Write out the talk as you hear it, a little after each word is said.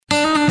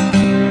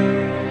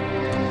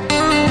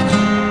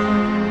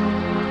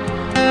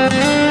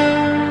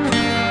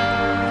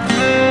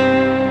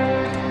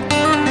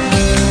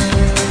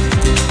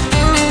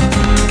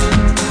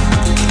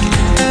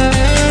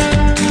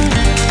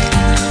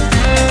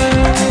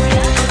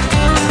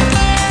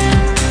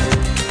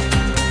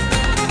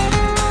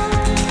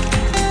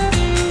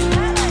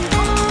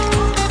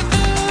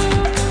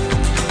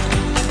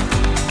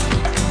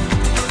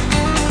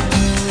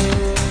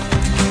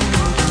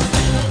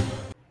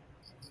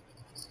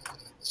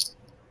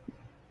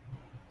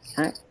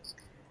Okay.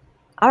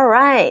 All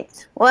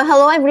right. Well,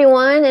 hello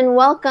everyone and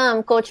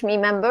welcome Coach Me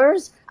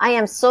members. I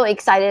am so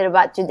excited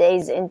about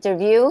today's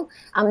interview.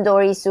 I'm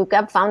Dori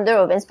Sukab, founder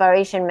of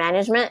Inspiration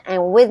Management,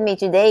 and with me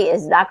today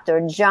is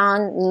Dr.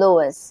 John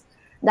Lewis.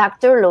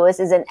 Dr.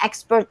 Lewis is an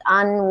expert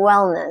on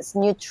wellness,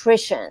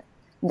 nutrition,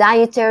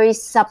 dietary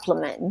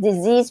supplement,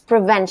 disease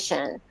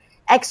prevention,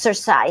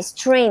 exercise,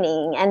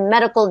 training, and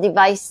medical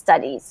device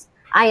studies.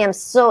 I am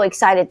so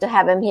excited to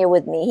have him here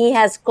with me. He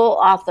has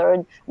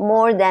co-authored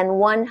more than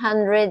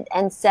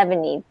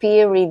 170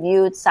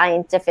 peer-reviewed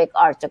scientific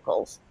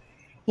articles.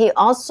 He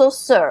also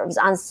serves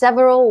on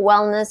several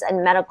wellness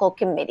and medical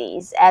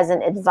committees as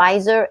an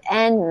advisor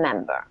and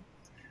member.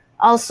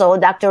 Also,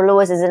 Dr.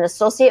 Lewis is an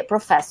associate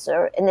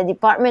professor in the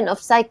Department of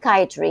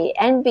Psychiatry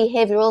and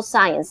Behavioral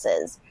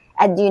Sciences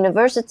at the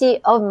University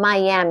of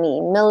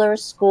Miami Miller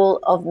School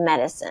of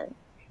Medicine.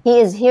 He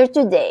is here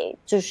today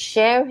to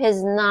share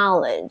his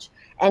knowledge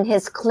and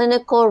his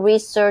clinical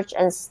research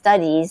and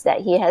studies that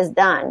he has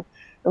done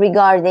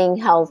regarding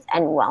health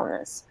and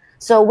wellness.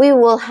 So we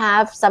will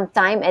have some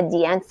time at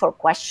the end for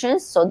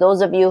questions. So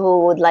those of you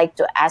who would like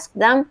to ask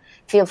them,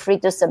 feel free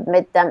to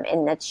submit them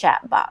in the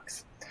chat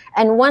box.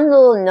 And one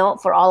little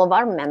note for all of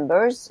our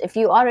members, if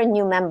you are a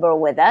new member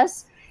with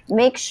us,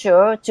 make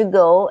sure to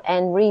go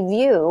and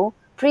review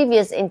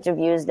previous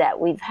interviews that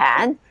we've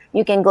had.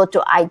 You can go to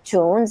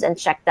iTunes and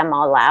check them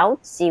all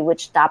out, see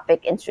which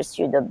topic interests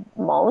you the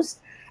most.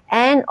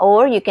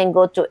 Or you can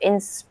go to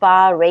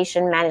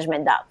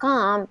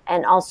inspirationmanagement.com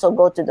and also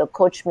go to the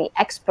Coach Me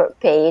Expert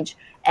page.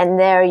 And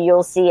there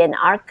you'll see an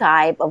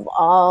archive of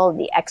all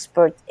the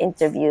expert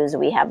interviews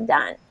we have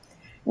done.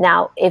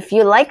 Now, if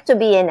you like to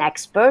be an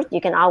expert, you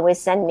can always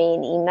send me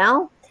an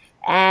email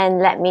and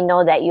let me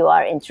know that you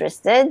are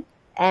interested.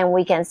 And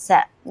we can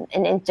set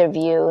an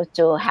interview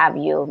to have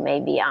you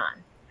maybe on.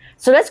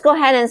 So let's go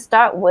ahead and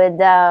start with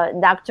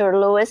Dr.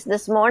 Lewis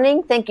this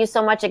morning. Thank you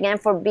so much again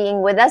for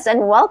being with us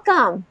and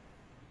welcome.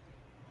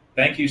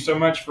 Thank you so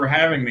much for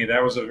having me.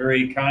 That was a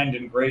very kind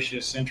and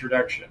gracious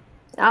introduction.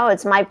 Oh,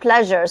 it's my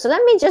pleasure. So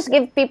let me just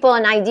give people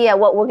an idea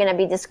what we're going to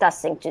be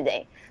discussing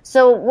today.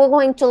 So we're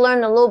going to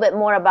learn a little bit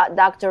more about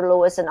Dr.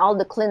 Lewis and all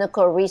the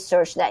clinical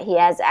research that he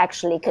has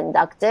actually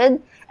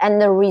conducted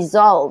and the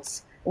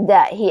results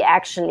that he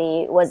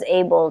actually was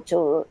able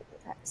to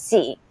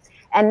see.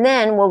 And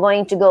then we're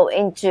going to go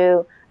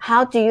into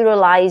how to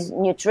utilize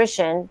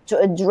nutrition to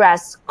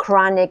address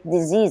chronic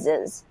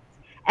diseases.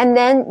 And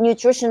then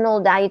nutritional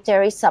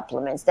dietary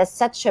supplements. That's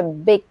such a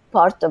big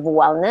part of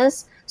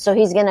wellness. So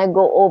he's going to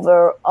go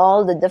over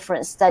all the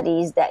different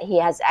studies that he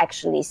has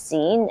actually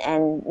seen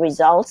and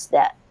results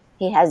that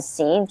he has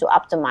seen to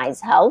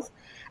optimize health,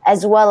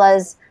 as well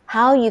as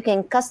how you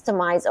can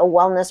customize a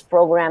wellness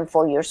program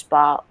for your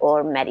spa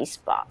or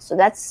Medi-Spa. So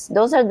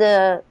those are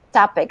the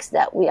topics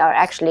that we are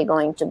actually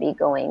going to be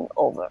going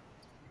over.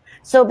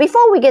 So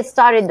before we get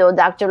started though,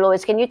 Dr.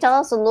 Lewis, can you tell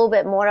us a little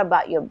bit more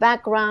about your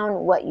background,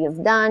 what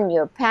you've done,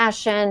 your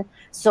passion,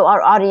 so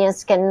our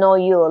audience can know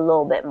you a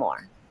little bit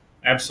more?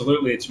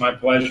 Absolutely, it's my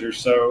pleasure.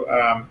 So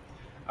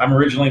I'm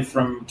originally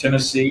from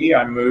Tennessee.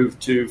 I moved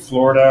to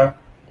Florida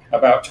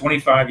about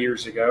 25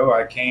 years ago.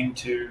 I came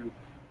to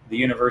the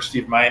University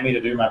of Miami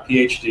to do my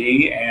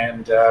PhD,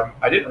 and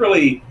I didn't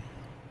really,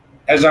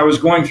 as I was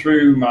going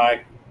through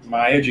my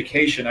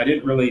education, I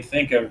didn't really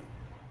think of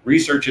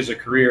research as a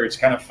career. It's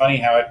kind of funny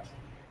how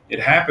it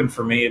happened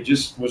for me. It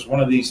just was one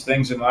of these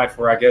things in life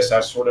where I guess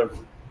I sort of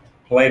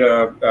played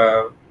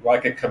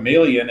like a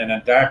chameleon and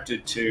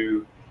adapted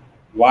to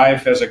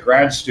life as a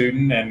grad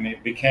student, and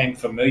it became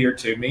familiar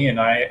to me. And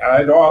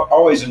I'd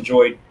always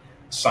enjoyed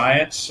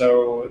science,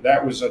 so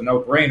that was a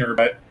no-brainer.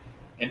 But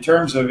in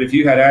terms of if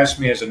you had asked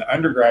me as an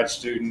undergrad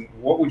student,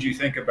 what would you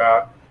think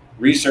about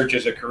research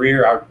as a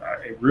career,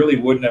 it really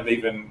wouldn't have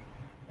even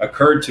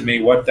occurred to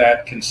me what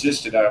that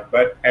consisted of.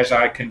 But as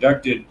I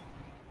conducted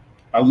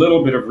a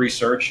little bit of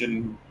research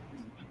in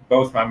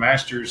both my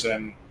master's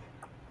and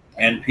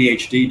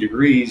PhD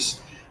degrees,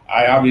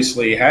 I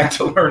obviously had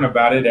to learn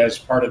about it as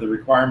part of the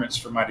requirements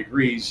for my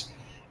degrees.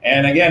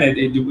 And again,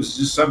 it was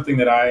just something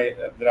that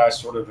I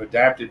sort of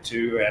adapted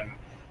to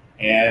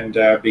and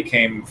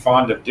became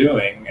fond of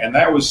doing. And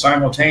that was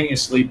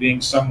simultaneously being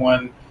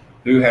someone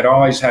who had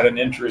always had an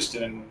interest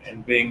in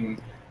being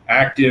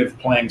active,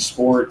 playing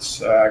sports.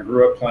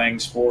 Grew up playing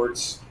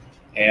sports,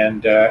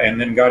 and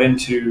then got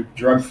into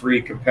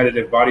drug-free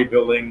competitive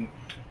bodybuilding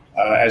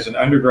as an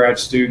undergrad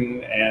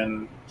student,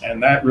 and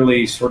that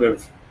really sort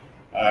of,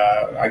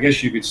 I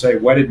guess you could say,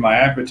 whetted my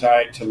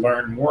appetite to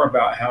learn more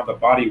about how the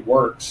body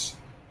works,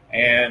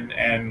 and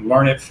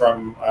learn it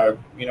from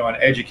an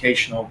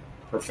educational,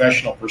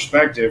 professional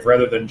perspective,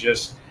 rather than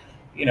just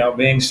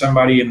being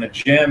somebody in the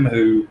gym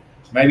who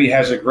maybe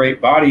has a great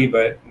body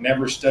but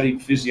never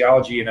studied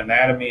physiology and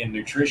anatomy and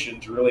nutrition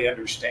to really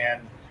understand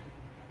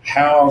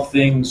how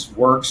things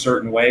work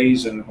certain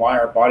ways and why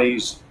our body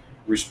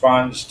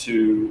responds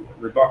to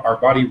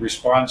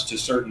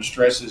certain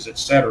stresses,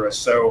 etc.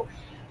 So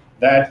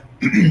that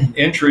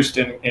interest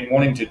in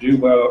wanting to do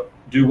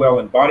well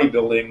in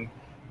bodybuilding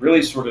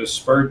really sort of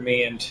spurred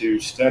me into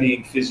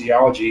studying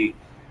physiology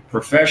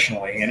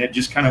professionally. And it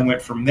just kind of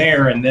went from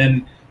there. And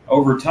then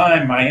over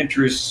time, my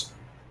interests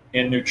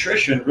in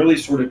nutrition really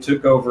sort of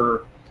took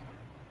over,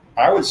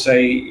 I would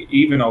say,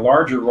 even a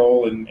larger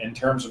role in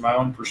terms of my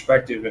own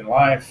perspective in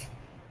life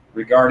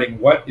regarding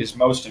what is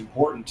most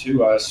important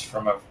to us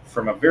from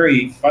a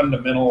very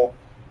fundamental,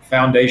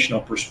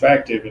 foundational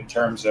perspective in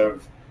terms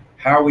of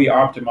how we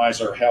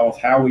optimize our health,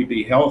 how we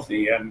be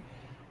healthy.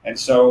 And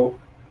so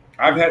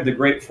I've had the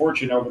great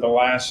fortune over the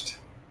last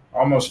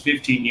almost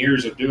 15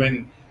 years of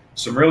doing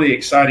some really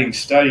exciting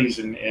studies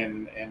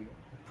and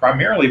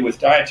primarily with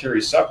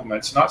dietary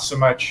supplements, not so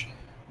much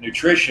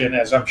nutrition.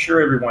 As I'm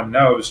sure everyone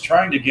knows,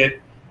 trying to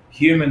get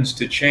humans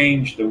to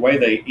change the way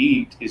they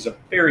eat is a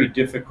very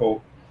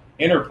difficult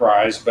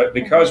enterprise. But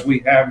because we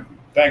have,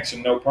 thanks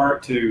in no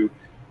part to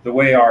the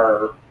way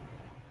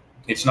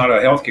it's not a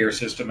healthcare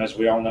system, as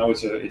we all know,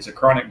 it's a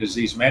chronic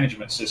disease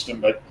management system,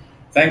 but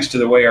thanks to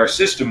the way our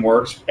system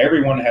works,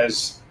 everyone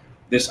has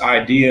this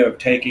idea of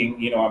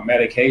taking, a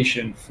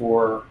medication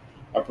for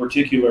a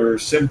particular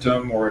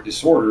symptom or a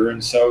disorder.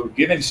 And so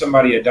giving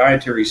somebody a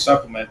dietary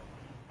supplement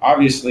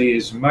obviously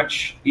is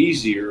much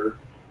easier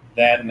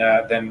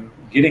than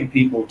getting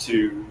people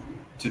to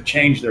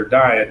change their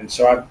diet. And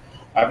so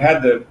I've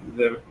had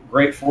the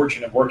great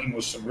fortune of working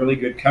with some really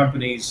good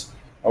companies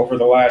over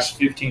the last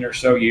 15 or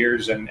so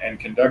years and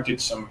conducted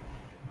some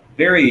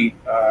very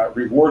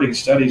rewarding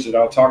studies that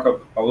I'll talk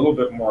a little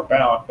bit more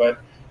about. But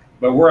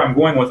where I'm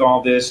going with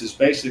all this is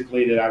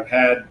basically that I've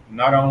had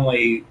not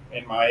only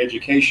in my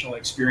educational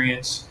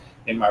experience,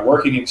 in my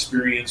working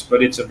experience,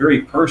 but it's a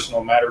very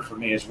personal matter for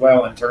me as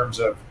well in terms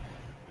of,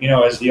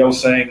 as the old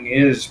saying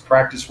is,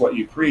 practice what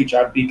you preach.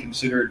 I'd be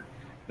considered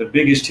the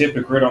biggest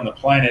hypocrite on the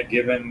planet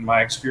given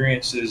my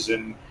experiences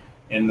in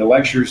the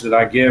lectures that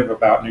I give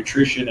about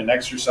nutrition and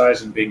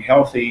exercise and being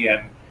healthy.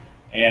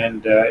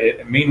 And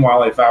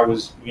meanwhile, if I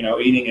was,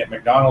 eating at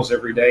McDonald's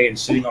every day and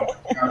sitting on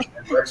my couch and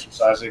never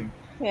exercising,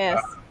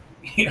 Yes.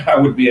 I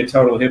would be a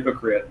total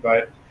hypocrite.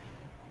 But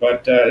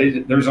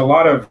there's a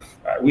lot of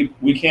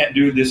we can't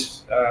do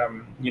this,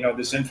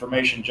 this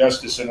information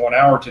justice in 1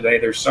 hour today.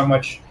 There's so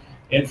much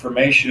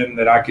information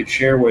that I could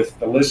share with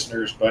the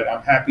listeners, but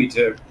I'm happy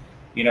to,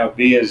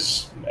 be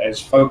as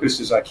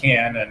focused as I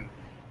can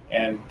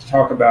and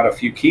talk about a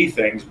few key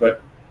things.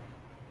 But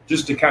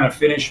just to kind of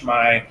finish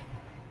my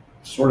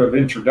sort of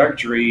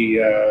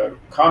introductory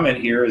comment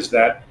here is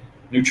that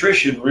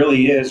nutrition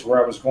really is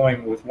where I was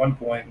going with one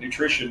point.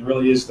 Nutrition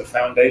really is the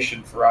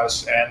foundation for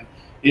us, and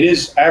it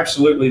is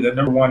absolutely the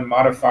number one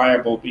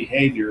modifiable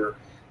behavior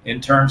in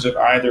terms of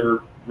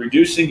either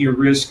reducing your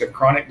risk of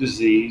chronic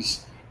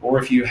disease, or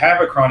if you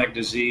have a chronic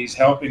disease,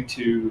 helping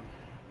to,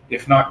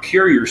 if not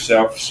cure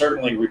yourself,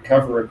 certainly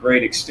recover a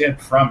great extent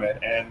from it.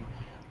 And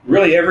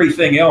really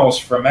everything else,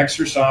 from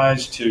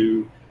exercise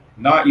to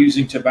not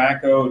using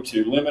tobacco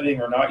to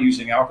limiting or not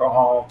using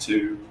alcohol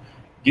to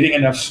getting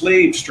enough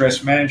sleep,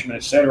 stress management,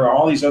 etc.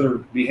 All these other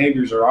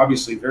behaviors are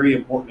obviously very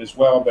important as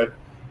well, but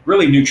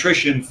really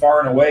nutrition far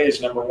and away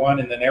is number one,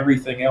 and then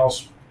everything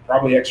else,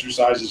 probably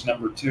exercise, is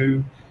number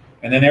two,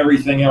 and then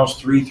everything else,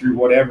 3 through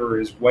whatever,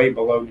 is way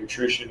below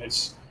nutrition.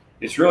 It's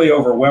really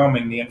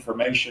overwhelming, the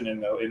information in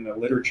the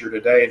literature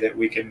today that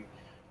we can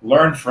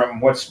learn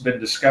from what's been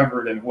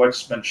discovered and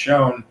what's been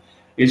shown.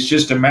 It's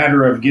just a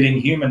matter of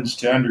getting humans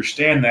to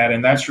understand that,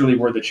 and that's really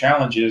where the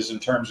challenge is in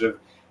terms of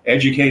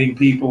educating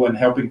people and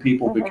helping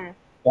people become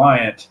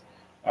compliant,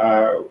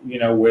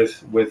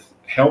 with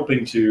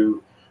helping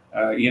to,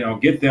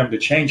 get them to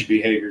change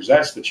behaviors.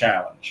 That's the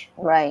challenge.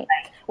 Right.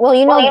 Well,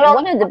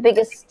 one of the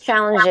biggest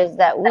challenges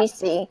that we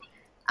see,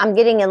 I'm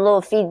getting a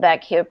little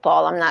feedback here,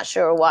 Paul. I'm not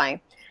sure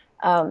why.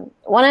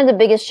 One of the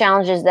biggest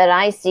challenges that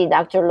I see,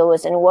 Dr.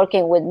 Lewis, in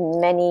working with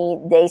many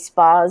day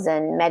spas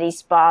and medi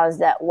spas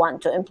that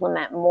want to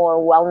implement more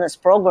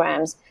wellness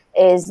programs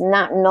is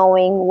not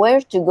knowing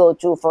where to go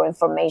to for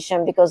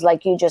information, because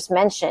like you just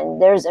mentioned,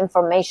 there's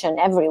information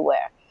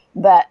everywhere,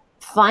 but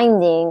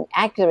finding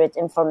accurate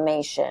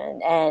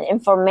information and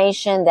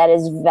information that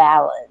is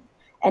valid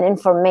and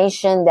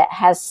information that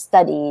has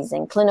studies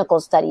and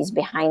clinical studies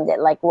behind it,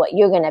 like what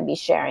you're going to be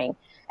sharing.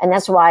 And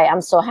that's why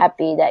I'm so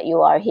happy that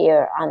you are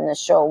here on the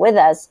show with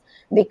us,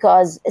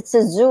 because it's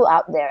a zoo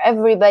out there.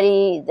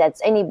 Everybody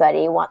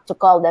anybody want to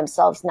call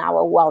themselves now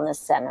a wellness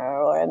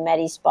center or a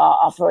med spa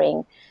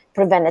offering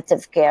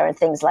preventative care and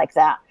things like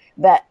that.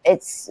 But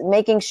it's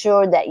making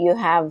sure that you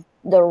have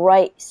the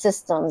right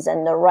systems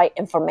and the right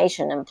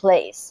information in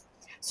place.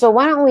 So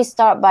why don't we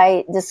start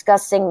by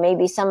discussing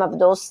maybe some of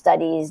those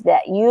studies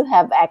that you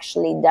have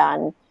actually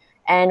done,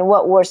 and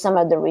what were some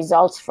of the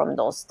results from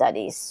those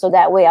studies, so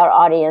that way our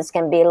audience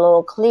can be a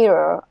little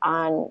clearer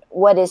on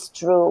what is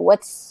true,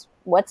 what's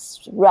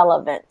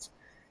relevant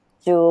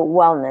to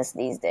wellness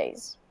these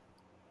days.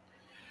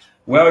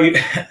 Well,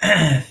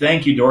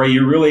 thank you, Dory.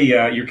 You're really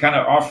you're kind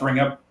of offering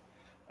up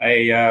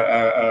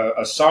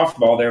a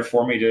softball there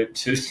for me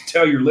to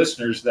tell your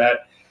listeners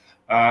that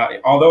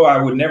although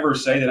I would never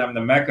say that I'm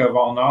the mecca of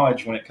all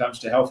knowledge when it comes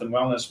to health and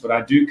wellness, but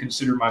I do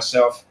consider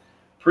myself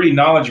pretty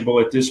knowledgeable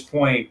at this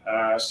point,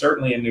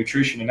 certainly in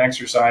nutrition and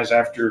exercise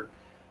after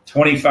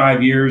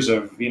 25 years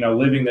of,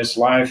 living this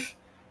life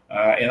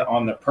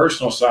on the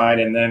personal side,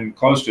 and then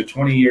close to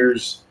 20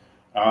 years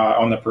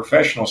on the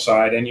professional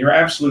side. And you're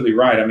absolutely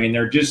right. I mean,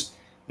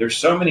 there's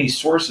so many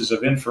sources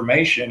of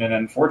information, and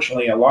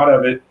unfortunately, a lot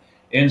of it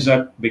ends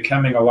up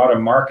becoming a lot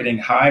of marketing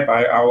hype.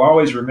 I'll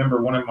always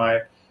remember one of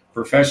my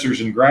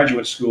professors in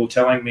graduate school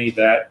telling me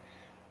that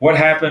what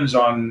happens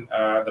on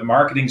the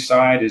marketing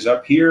side is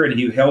up here, and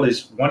he held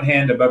his one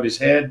hand above his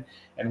head,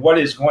 and what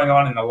is going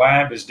on in the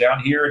lab is down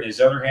here, and his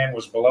other hand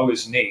was below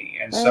his knee.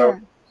 And so,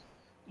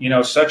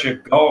 such a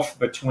gulf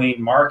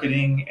between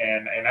marketing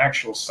and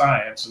actual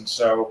science. And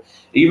so,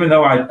 even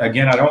though I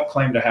don't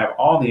claim to have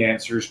all the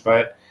answers,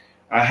 but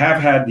I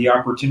have had the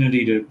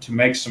opportunity to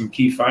make some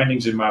key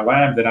findings in my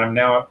lab that I'm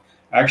now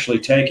actually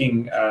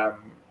taking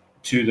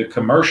to the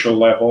commercial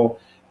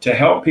level to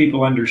help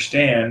people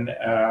understand,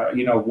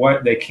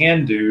 what they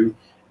can do,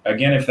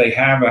 again, if they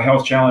have a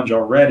health challenge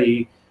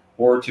already,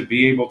 or to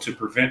be able to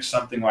prevent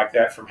something like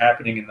that from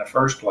happening in the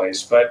first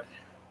place. But,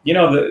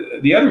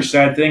 the other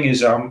sad thing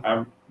is,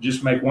 I'm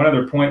just make one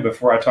other point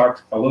before I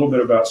talk a little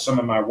bit about some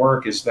of my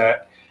work, is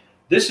that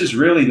this is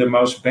really the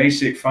most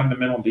basic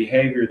fundamental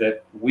behavior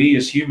that we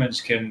as humans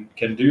can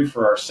do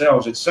for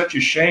ourselves. It's such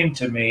a shame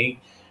to me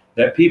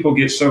that people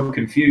get so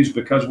confused,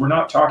 because we're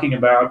not talking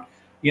about,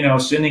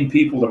 sending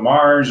people to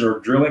Mars or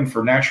drilling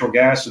for natural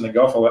gas in the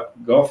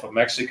Gulf of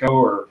Mexico,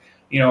 or,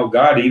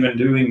 God, even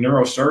doing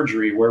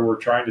neurosurgery where we're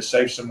trying to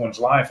save someone's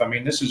life. I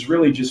mean, this is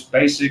really just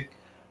basic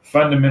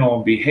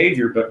fundamental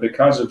behavior, but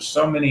because of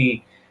so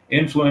many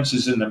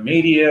influences in the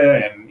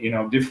media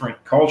and,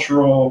 different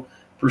cultural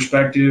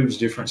perspectives,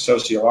 different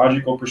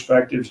sociological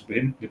perspectives,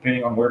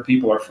 depending on where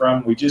people are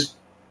from, we just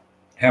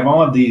have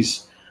all of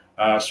these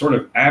sort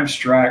of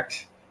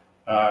abstract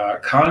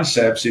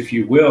concepts, if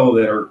you will,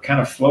 that are kind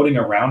of floating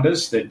around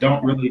us that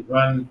don't really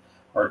run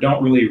or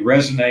don't really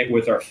resonate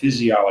with our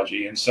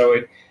physiology. And so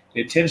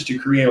it tends to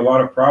create a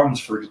lot of problems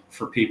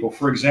for people.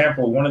 For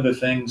example, one of the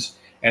things,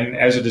 and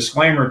as a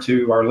disclaimer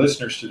to our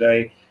listeners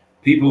today,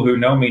 people who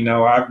know me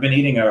know I've been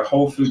eating a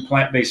whole food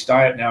plant-based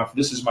diet now.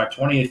 This is my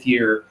 20th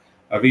year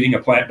of eating a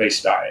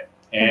plant-based diet.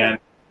 And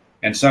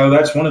so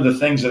that's one of the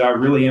things that I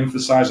really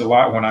emphasize a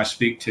lot when I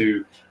speak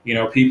to,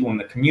 people in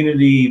the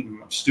community,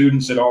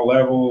 students at all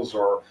levels,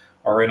 or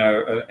in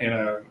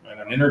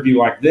an interview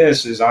like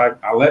this, is I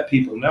let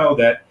people know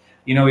that,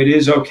 it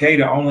is okay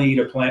to only eat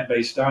a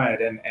plant-based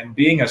diet. And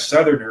being a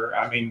Southerner,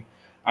 I mean,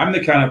 I'm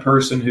the kind of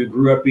person who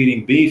grew up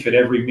eating beef at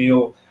every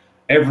meal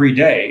every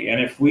day.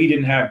 And if we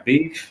didn't have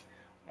beef,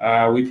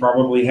 we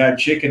probably had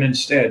chicken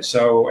instead.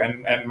 So,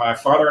 and my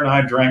father and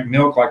I drank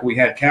milk like we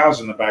had cows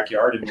in the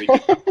backyard, and we.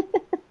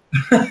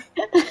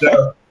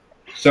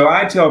 So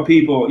I tell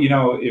people,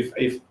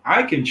 if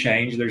I can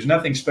change, there's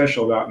nothing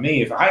special about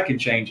me. If I can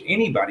change,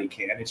 anybody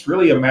can. It's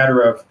really a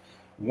matter of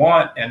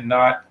want and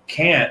not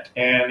can't.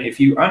 And if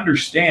you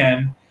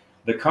understand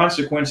the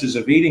consequences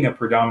of eating a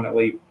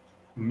predominantly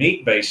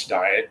meat-based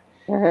diet,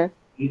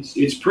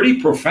 it's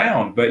pretty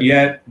profound. But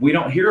yet we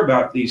don't hear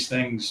about these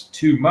things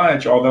too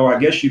much. Although I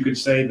guess you could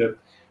say that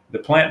the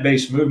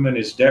plant-based movement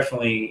is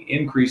definitely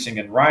increasing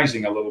and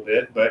rising a little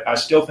bit, but I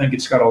still think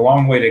it's got a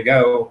long way to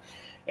go.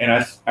 And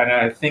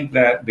I think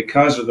that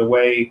because of the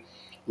way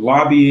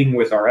lobbying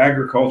with our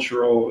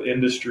agricultural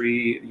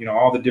industry,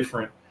 all the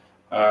different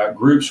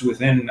groups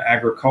within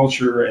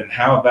agriculture, and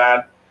how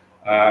that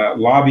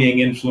lobbying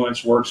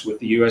influence works with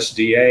the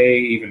USDA,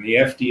 even the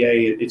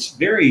FDA, it's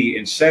very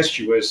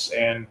incestuous.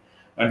 And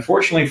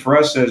unfortunately for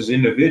us as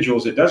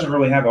individuals, it doesn't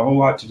really have a whole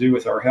lot to do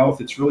with our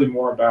health. It's really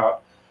more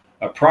about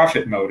a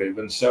profit motive.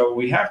 And so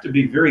we have to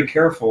be very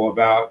careful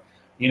about,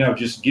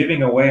 just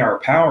giving away our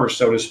power,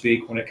 so to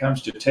speak, when it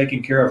comes to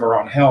taking care of our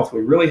own health.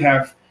 We really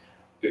have,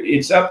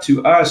 it's up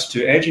to us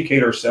to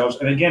educate ourselves.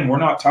 And again, we're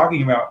not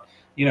talking about,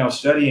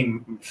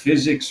 studying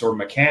physics or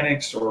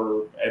mechanics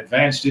or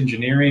advanced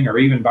engineering or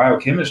even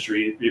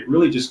biochemistry. It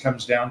really just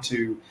comes down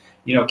to,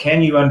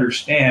 can you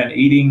understand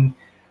eating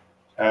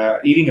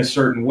a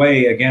certain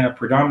way, again, a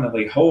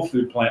predominantly whole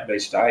food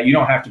plant-based diet. You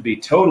don't have to be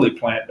totally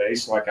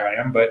plant-based like I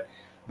am, but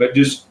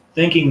just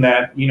thinking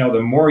that,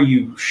 the more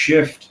you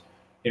shift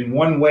in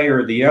one way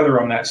or the other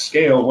on that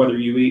scale, whether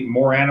you eat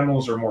more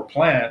animals or more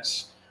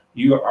plants,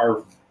 you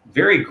are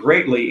very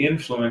greatly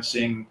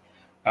influencing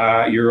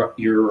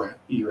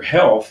your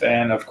health.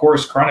 And of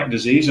course, chronic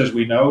disease, as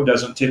we know,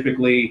 doesn't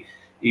typically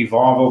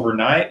evolve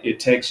overnight. It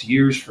takes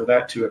years for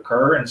that to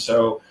occur. And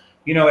so,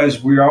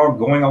 as we're all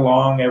going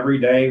along every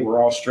day,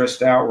 we're all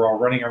stressed out, we're all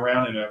running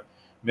around in a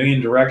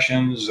million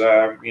directions.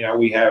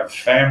 We have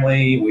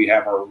family, we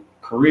have our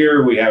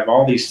career, we have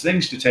all these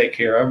things to take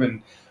care of.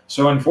 And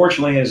so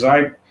unfortunately, as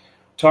I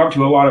talk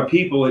to a lot of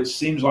people, it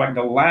seems like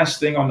the last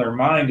thing on their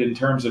mind in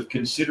terms of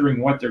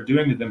considering what they're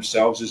doing to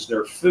themselves is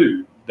their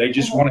food. They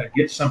just want to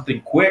get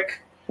something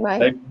quick. Right.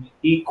 They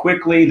eat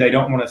quickly. They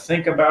don't want to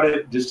think about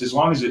it. Just as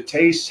long as it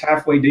tastes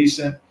halfway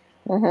decent,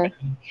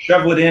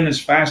 shovel it in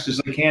as fast as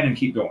they can and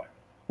keep going.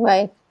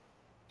 Right.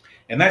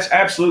 And that's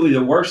absolutely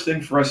the worst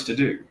thing for us to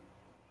do.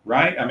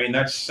 right? I mean,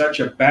 that's such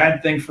a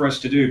bad thing for us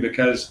to do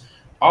because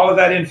all of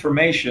that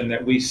information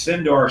that we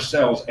send to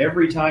ourselves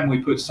every time we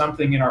put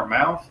something in our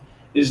mouth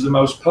is the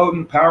most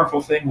potent,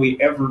 powerful thing we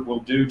ever will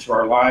do to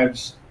our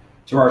lives,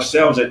 to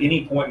ourselves at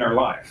any point in our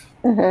life.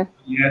 Mm-hmm.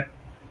 Yet,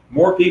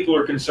 more people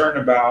are concerned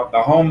about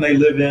the home they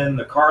live in,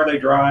 the car they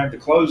drive, the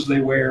clothes they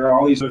wear,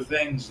 all these other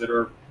things that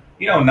are,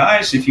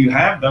 nice if you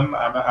have them.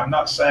 I'm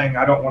not saying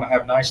I don't want to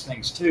have nice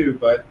things too,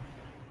 but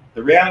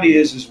the reality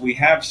is we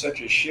have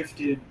such a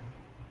shifted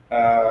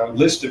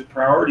list of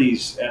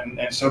priorities, and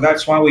so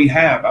that's why we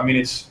have. I mean,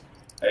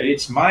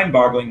 it's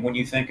mind-boggling when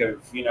you think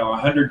of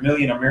 100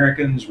 million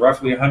Americans,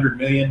 roughly 100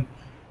 million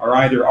are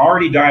either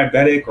already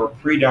diabetic or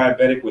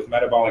pre-diabetic with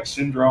metabolic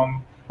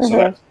syndrome. So Mm-hmm.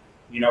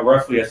 that's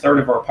roughly a third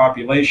of our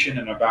population,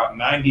 and about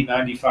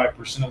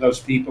 95% of those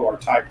people are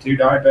type 2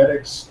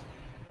 diabetics.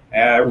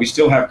 We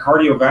still have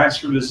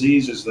cardiovascular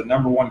disease as the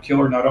number one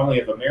killer, not only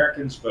of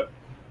Americans, but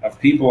of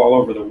people all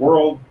over the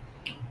world.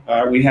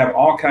 We have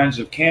all kinds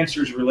of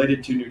cancers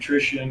related to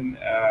nutrition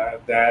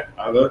that,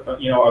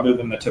 other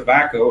than the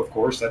tobacco, of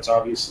course, that's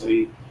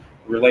obviously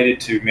related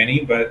to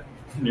many, but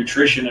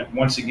nutrition,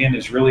 once again,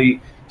 is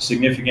really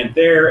significant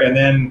there. And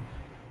then,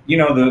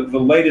 the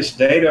latest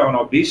data on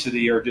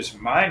obesity are just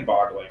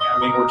mind-boggling. I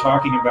mean, we're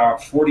talking about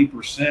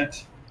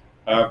 40%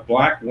 of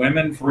Black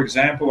women, for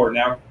example, are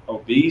now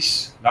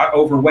obese, not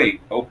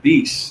overweight,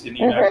 obese in the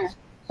United States.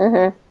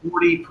 Mm-hmm.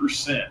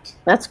 40%.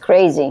 That's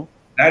crazy.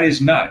 That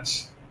is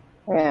nuts.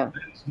 Yeah.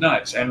 That is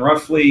nuts. And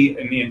roughly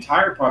in the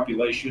entire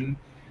population,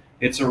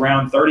 it's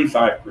around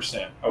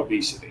 35%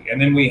 obesity. And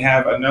then we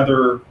have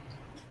another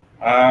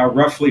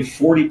roughly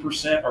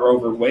 40% are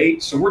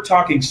overweight. So we're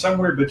talking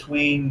somewhere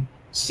between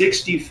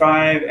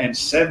 65 and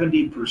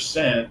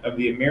 70% of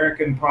the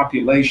American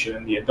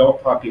population, the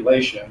adult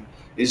population,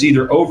 is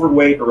either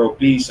overweight or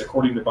obese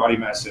according to body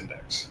mass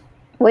index.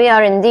 We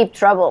are in deep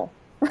trouble.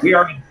 We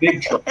are in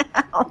big trouble.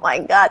 Oh my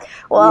God.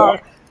 Well,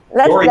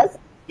 Dory let's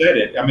said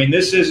it. I mean,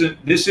 this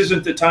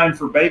isn't the time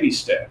for baby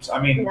steps.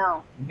 I mean,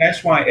 no.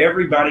 that's why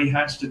everybody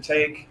has to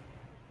take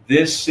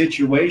this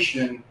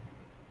situation.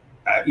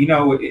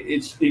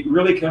 It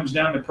really comes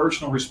down to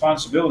personal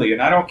responsibility,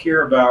 and I don't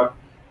care about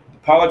the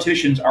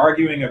politicians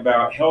arguing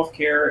about health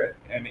care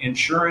and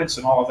insurance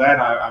and all of that.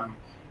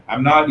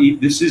 I'm not.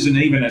 This isn't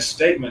even a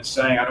statement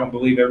saying I don't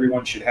believe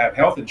everyone should have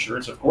health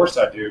insurance. Of course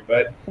I do,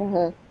 but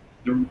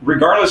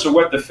regardless of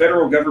what the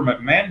federal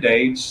government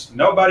mandates,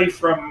 nobody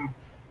from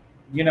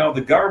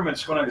the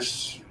government's going to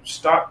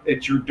stop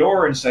at your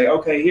door and say,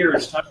 okay, here,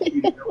 it's time for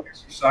you to go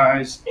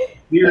exercise.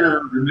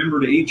 Here, remember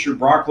to eat your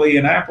broccoli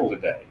and apple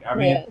today. I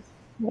mean,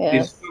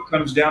 it still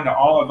comes down to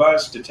all of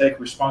us to take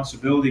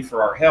responsibility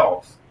for our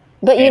health.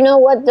 But you know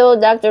what, though,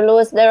 Dr.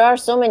 Lewis, there are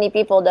so many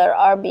people that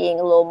are being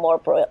a little more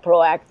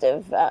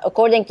proactive.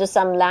 According to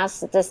some last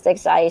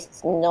statistics I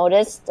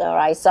noticed or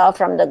I saw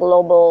from the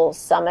Global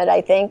Summit,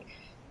 I think,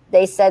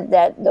 they said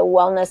that the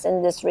wellness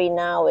industry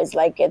now is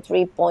like a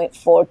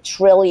 $3.4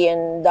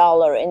 trillion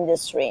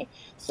industry.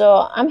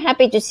 So I'm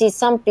happy to see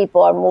some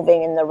people are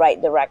moving in the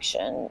right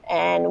direction.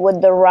 And with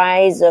the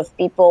rise of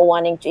people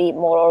wanting to eat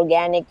more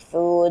organic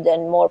food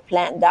and more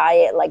plant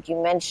diet, like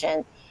you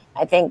mentioned,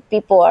 I think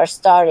people are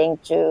starting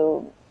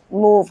to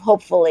move,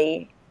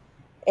 hopefully,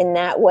 in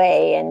that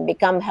way and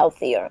become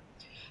healthier.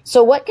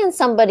 So what can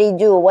somebody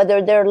do,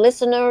 whether they're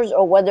listeners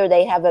or whether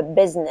they have a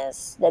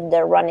business that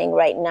they're running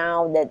right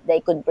now that they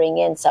could bring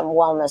in some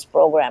wellness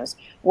programs?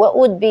 What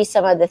would be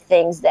some of the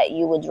things that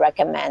you would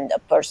recommend a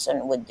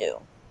person would do?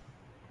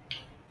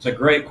 It's a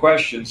great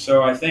question.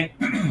 So I think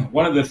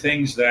one of the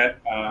things that,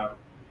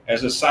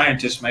 as a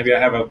scientist, maybe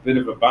I have a bit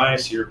of a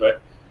bias here, but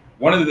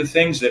one of the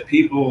things that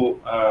people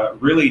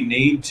really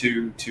need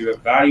to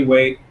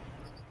evaluate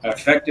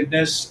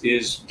effectiveness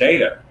is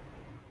data.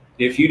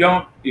 If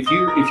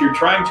you're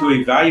trying to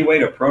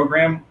evaluate a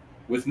program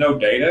with no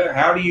data,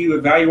 how do you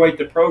evaluate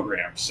the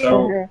program?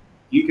 So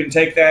you can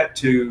take that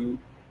to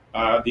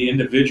the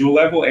individual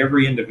level,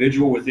 every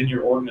individual within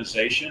your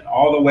organization,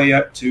 all the way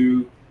up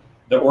to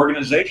the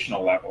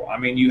organizational level. I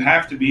mean, you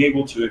have to be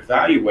able to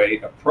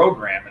evaluate a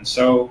program. And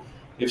so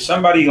if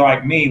somebody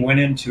like me went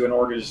into an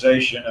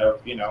organization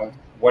of,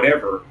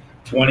 whatever,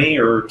 20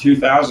 or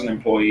 2,000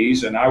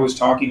 employees, and I was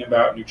talking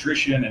about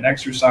nutrition and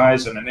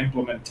exercise and an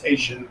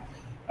implementation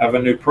of a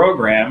new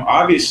program,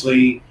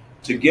 obviously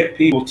to get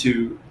people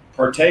to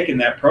partake in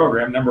that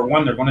program, number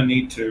one, they're going to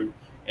need to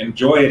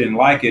enjoy it and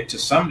like it to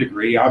some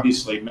degree.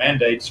 Obviously,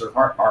 mandates are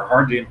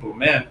hard to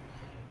implement,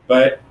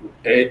 but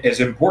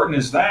as important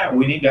as that,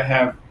 we need to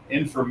have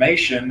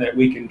information that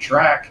we can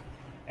track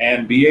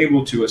and be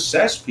able to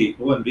assess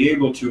people and be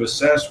able to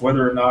assess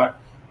whether or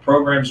not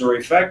programs are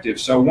effective.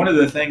 So one of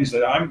the things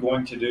that I'm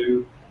going to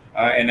do,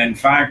 and in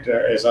fact,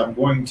 as I'm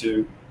going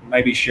to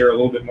maybe share a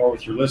little bit more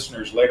with your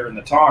listeners later in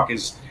the talk,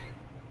 is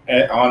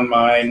on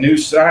my new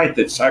site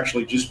that's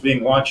actually just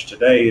being launched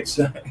today.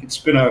 It's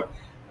been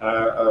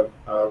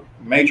a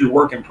major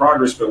work in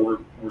progress, but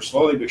we're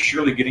slowly but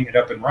surely getting it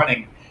up and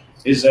running.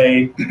 Is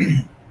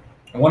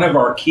one of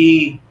our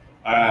key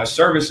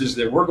services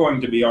that we're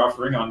going to be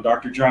offering on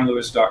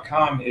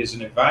drjohnlewis.com is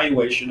an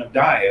evaluation of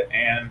diet.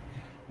 And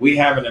we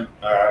have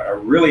a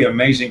really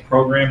amazing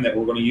program that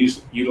we're going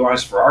to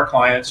utilize for our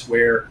clients,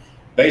 where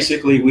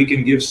basically we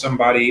can give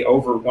somebody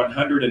over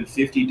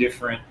 150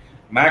 different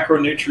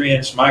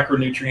macronutrients,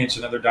 micronutrients,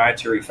 and other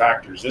dietary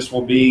factors. This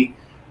will be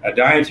a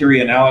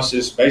dietary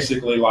analysis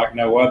basically like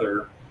no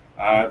other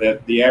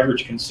that the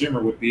average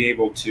consumer would be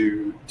able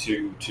to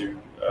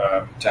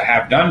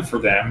have done for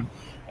them.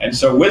 And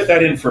so with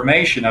that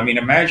information, I mean,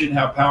 imagine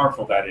how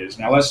powerful that is.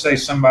 Now, let's say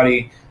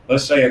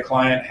a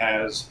client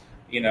has,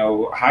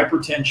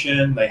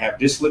 hypertension, they have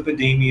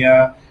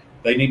dyslipidemia,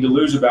 they need to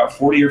lose about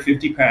 40 or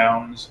 50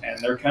 pounds, and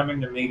they're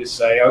coming to me to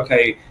say,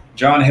 okay,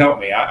 John, help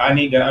me. I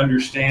need to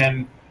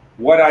understand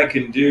what I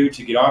can do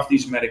to get off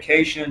these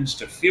medications,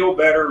 to feel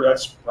better.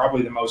 That's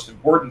probably the most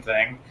important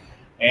thing.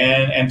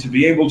 And to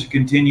be able to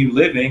continue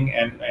living,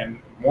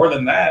 and more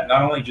than that,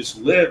 not only just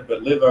live,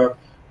 but live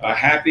a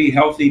happy,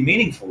 healthy,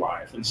 meaningful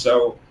life. And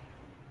so,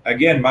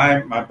 again,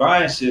 my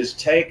bias is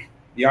take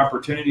the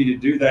opportunity to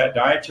do that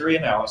dietary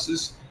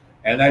analysis.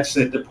 And that's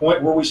at the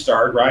point where we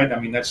start, right? I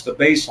mean, that's the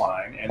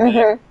baseline. And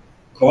then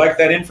collect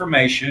that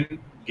information,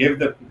 give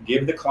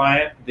the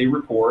client the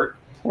report,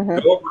 go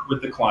over it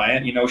with the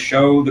client,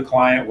 show the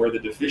client where the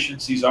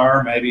deficiencies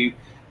are. Maybe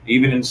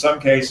even in some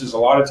cases, a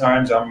lot of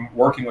times I'm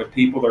working with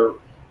people that are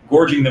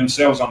gorging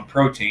themselves on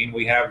protein.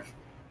 We have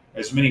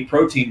as many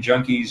protein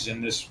junkies in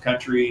this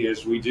country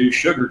as we do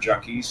sugar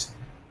junkies.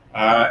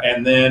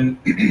 And then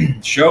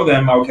show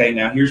them, okay,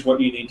 now here's what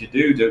you need to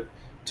do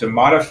to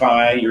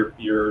modify your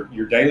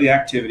daily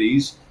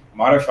activities,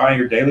 modify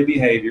your daily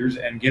behaviors,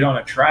 and get on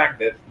a track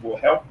that will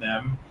help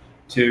them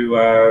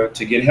to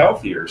get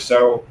healthier.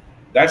 So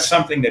that's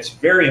something that's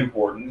very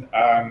important.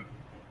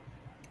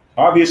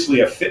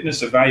 Obviously, a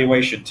fitness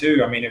evaluation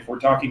too. I mean, if we're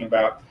talking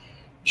about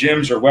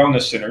gyms or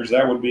wellness centers,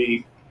 that would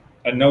be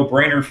a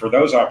no-brainer for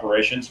those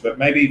operations. But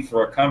maybe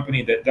for a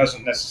company that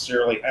doesn't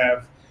necessarily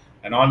have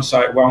an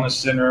on-site wellness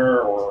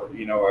center, or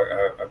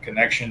a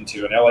connection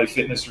to an LA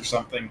Fitness or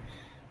something,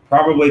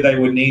 probably they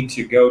would need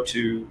to go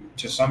to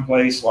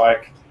someplace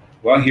like,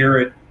 well, here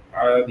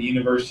at the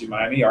University of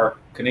Miami, our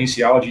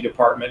kinesiology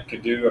department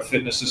could do a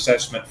fitness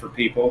assessment for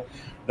people.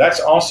 That's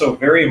also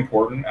very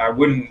important. I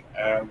wouldn't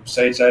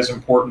say it's as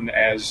important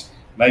as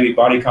maybe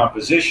body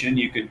composition.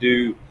 You could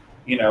do,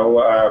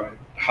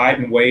 height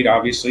and weight,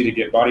 obviously, to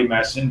get body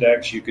mass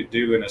index. You could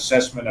do an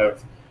assessment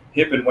of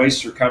hip and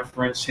waist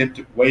circumference. Hip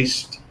to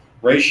waist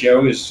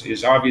ratio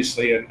is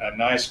obviously a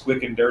nice,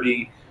 quick and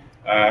dirty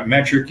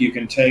metric you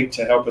can take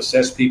to help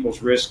assess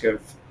people's risk of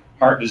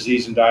heart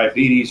disease and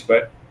diabetes.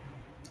 But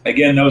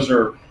again, those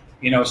are,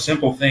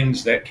 simple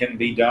things that can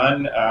be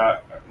done,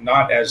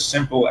 not as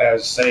simple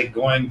as, say,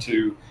 going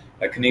to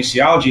a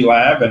kinesiology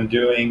lab and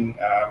doing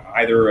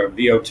either a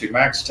VO2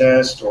 max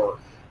test, or,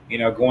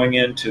 going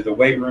into the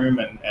weight room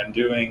and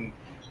doing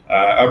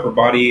upper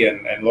body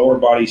and lower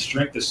body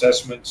strength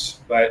assessments.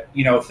 But,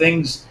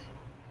 things,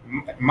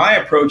 my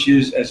approach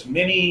is as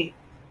many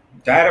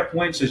data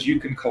points as you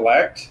can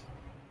collect,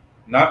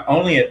 not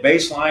only at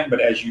baseline, but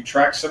as you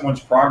track someone's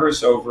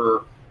progress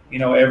over,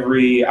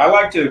 I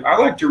like to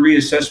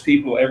reassess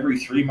people every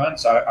 3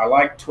 months. I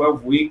like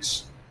 12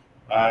 weeks.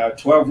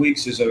 12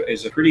 weeks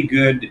is a pretty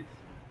good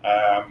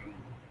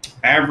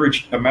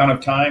average amount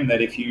of time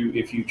that if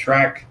you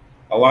track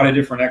a lot of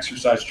different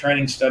exercise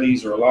training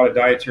studies or a lot of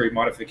dietary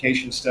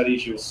modification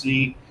studies, you'll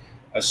see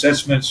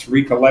assessments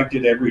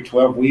recollected every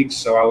 12 weeks.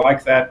 So I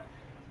like that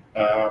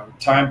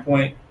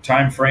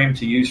time frame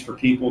to use for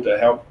people to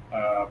help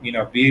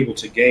be able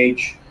to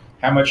gauge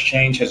how much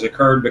change has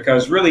occurred,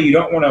 because really you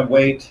don't want to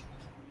wait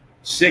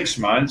 6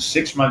 months.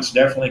 6 months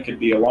definitely could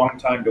be a long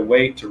time to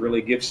wait to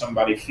really give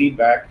somebody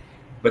feedback.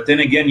 But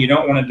then again, you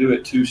don't want to do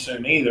it too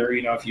soon either.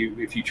 If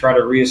you try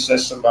to reassess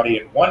somebody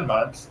in 1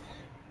 month,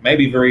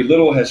 maybe very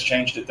little has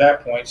changed at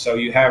that point. So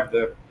you have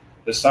the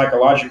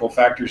psychological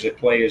factors at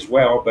play as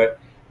well. But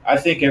I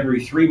think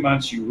every 3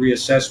 months you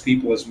reassess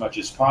people as much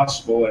as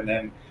possible, and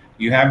then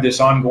you have this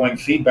ongoing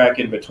feedback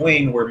in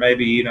between where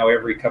maybe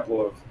every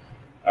couple of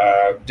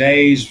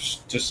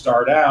days to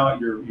start out,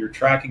 you're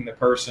tracking the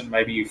person.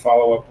 Maybe you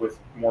follow up with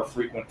more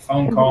frequent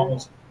phone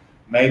calls.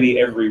 Maybe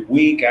every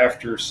week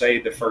after,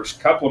 say, the first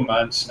couple of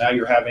months, now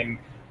you're having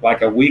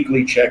like a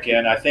weekly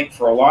check-in. I think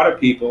for a lot of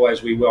people,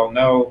 as we well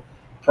know,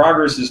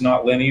 progress is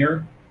not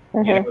linear.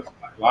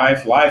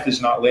 Life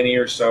is not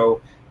linear.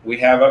 So we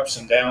have ups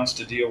and downs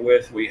to deal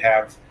with. We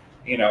have,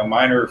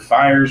 minor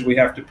fires we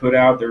have to put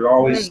out. There are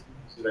always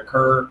things that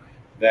occur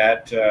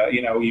that,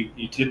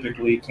 you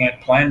typically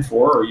can't plan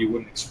for or you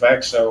wouldn't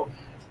expect. So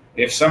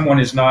if someone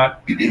is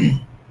not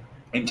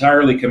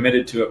entirely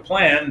committed to a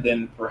plan,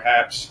 then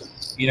perhaps,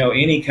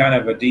 any kind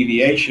of a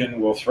deviation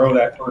will throw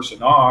that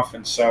person off.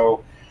 And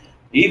so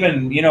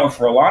even,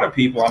 for a lot of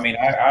people, I mean,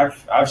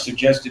 I've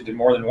suggested to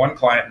more than one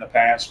client in the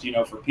past,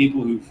 for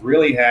people who've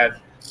really had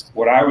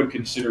what I would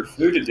consider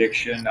food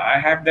addiction, I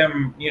have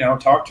them,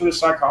 talk to a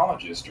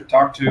psychologist or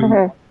talk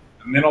to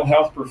a mental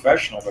health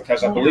professional,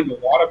 because I believe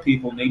a lot of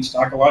people need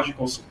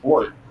psychological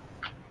support.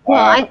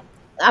 Well,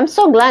 I'm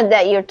so glad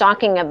that you're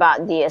talking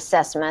about the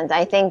assessment.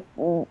 I think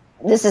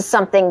this is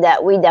something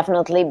that we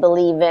definitely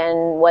believe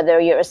in, whether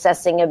you're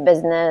assessing a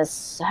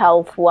business,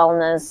 health,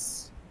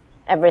 wellness,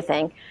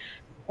 everything.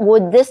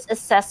 Would this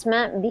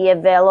assessment be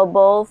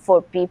available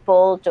for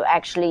people to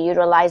actually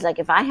utilize? Like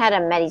if I had a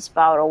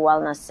MediSpa or a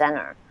wellness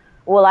center,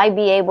 will I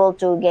be able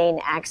to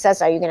gain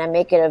access? Are you going to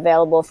make it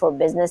available for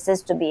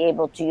businesses to be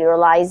able to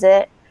utilize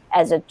it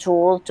as a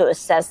tool to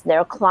assess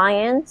their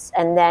clients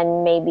and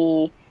then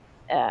maybe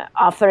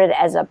offer it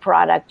as a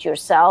product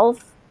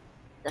yourself?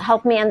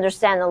 Help me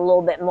understand a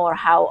little bit more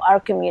how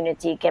our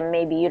community can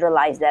maybe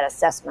utilize that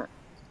assessment.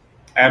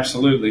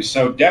 Absolutely.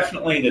 So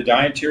definitely the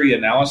dietary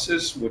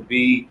analysis would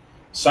be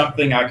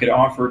something I could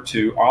offer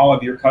to all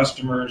of your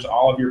customers,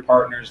 all of your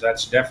partners.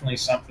 That's definitely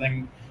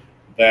something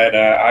that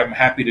I'm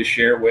happy to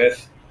share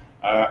with.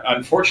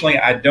 Unfortunately,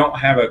 I don't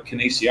have a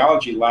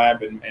kinesiology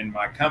lab in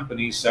my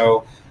company,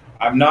 so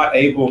I'm not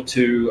able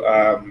to,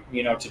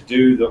 to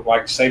do the,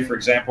 like, say, for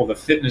example, the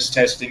fitness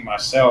testing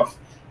myself.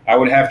 I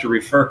would have to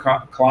refer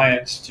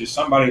clients to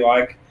somebody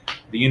like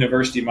the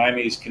University of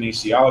Miami's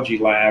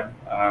kinesiology lab,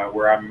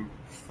 where I'm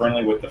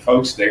friendly with the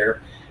folks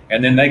there,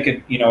 and then they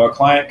could, a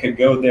client could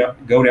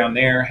go down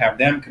there, have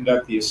them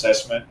conduct the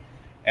assessment,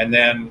 and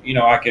then,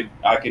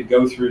 I could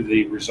go through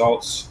the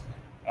results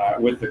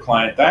with the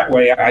client that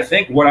way. I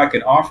think what I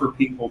can offer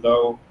people,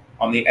 though,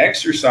 on the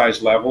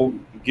exercise level,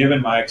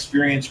 given my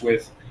experience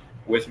with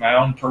my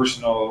own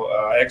personal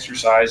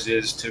exercise,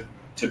 is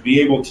to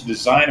be able to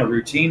design a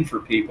routine for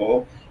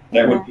people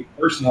that would be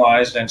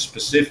personalized and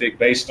specific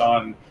based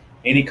on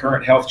any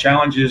current health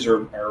challenges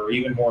or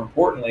even more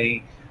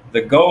importantly,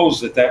 the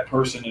goals that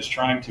person is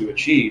trying to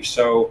achieve.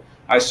 So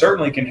I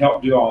certainly can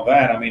help do all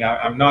that. I mean,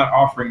 I'm not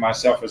offering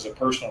myself as a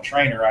personal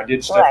trainer. I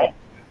did stuff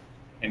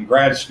in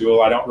grad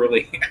school. I don't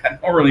really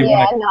want to.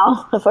 Yeah,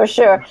 no, for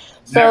sure.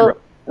 So,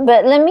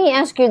 but let me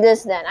ask you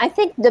this then. I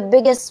think the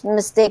biggest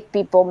mistake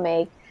people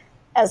make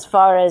as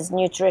far as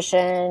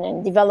nutrition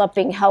and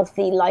developing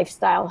healthy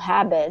lifestyle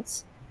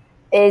habits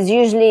is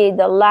usually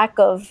the lack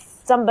of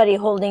somebody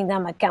holding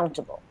them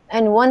accountable.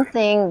 And one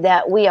thing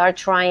that we are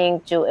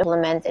trying to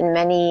implement in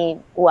many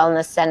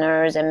wellness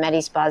centers and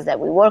MediSpas that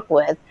we work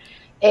with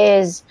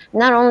is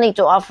not only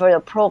to offer a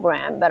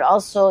program, but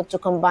also to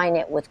combine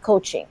it with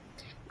coaching.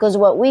 Because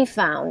what we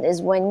found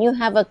is when you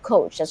have a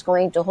coach that's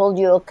going to hold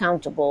you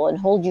accountable and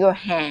hold your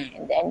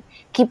hand and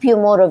keep you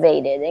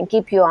motivated and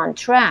keep you on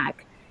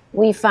track,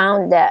 we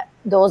found that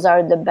those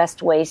are the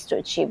best ways to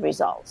achieve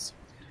results.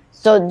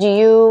 So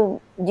do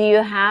you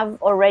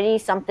have already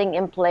something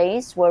in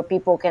place where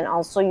people can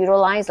also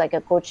utilize, like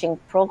a coaching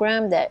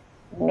program that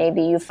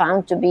maybe you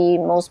found to be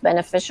most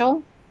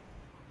beneficial?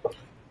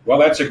 Well,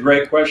 that's a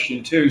great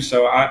question too.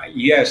 So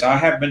yes, I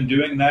have been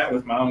doing that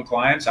with my own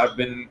clients. I've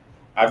been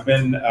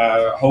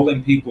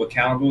holding people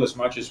accountable as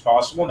much as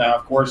possible. Now,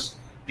 of course,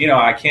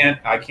 I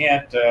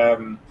can't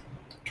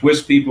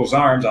twist people's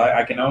arms.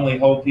 I can only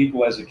hold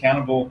people as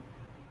accountable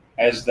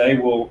as they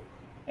will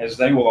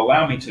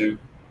allow me to.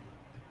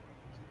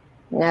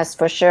 Yes,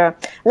 for sure.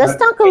 Let's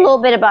talk a little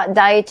bit about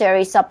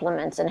dietary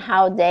supplements and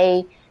how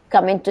they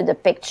come into the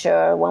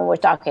picture when we're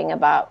talking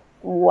about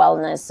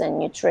wellness and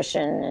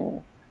nutrition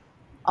and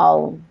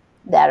all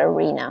that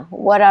arena.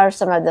 What are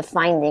some of the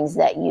findings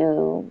that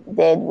you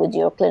did with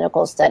your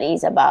clinical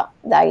studies about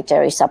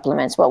dietary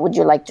supplements? What would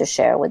you like to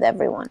share with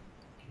everyone?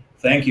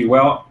 Thank you.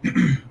 Well,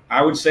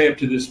 I would say up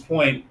to this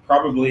point,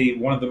 probably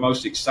one of the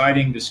most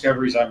exciting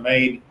discoveries I've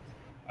made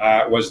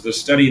was the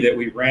study that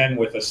we ran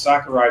with a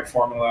saccharide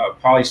formula, a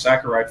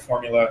polysaccharide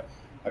formula,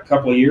 a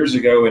couple of years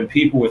ago in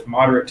people with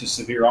moderate to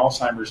severe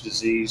Alzheimer's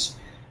disease.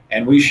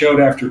 And we showed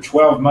after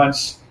 12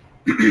 months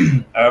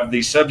of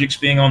the subjects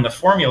being on the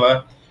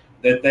formula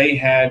that they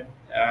had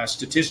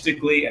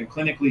statistically and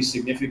clinically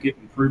significant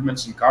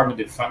improvements in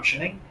cognitive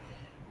functioning.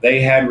 They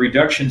had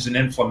reductions in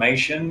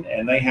inflammation,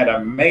 and they had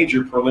a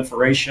major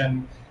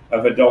proliferation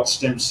of adult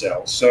stem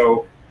cells.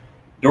 So,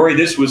 Dory,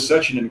 this was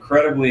such an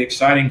incredibly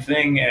exciting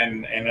thing,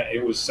 and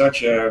it was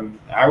such a,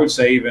 I would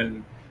say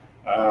even,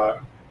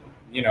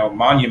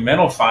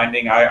 monumental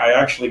finding. I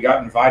actually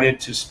got invited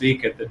to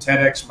speak at the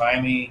TEDx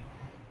Miami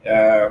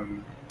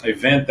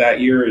event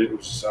that year. It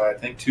was, I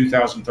think,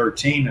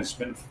 2013. It's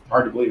been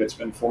hard to believe it's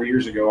been 4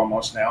 years ago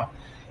almost now.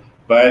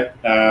 But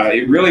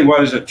it really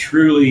was a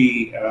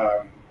truly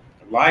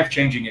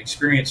life-changing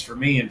experience for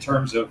me in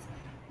terms of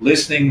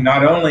listening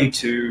not only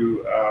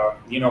to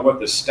what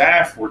the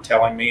staff were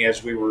telling me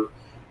as we were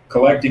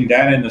collecting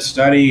data in the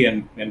study,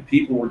 and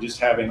people were just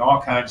having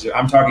all kinds of,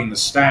 I'm talking the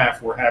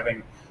staff were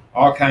having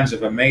all kinds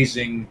of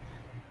amazing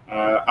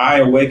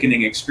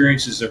eye-awakening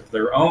experiences of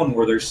their own,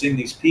 where they're seeing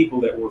these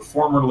people that were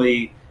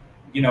formerly,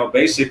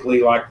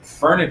 basically like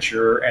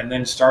furniture, and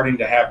then starting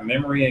to have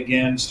memory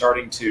again,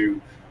 starting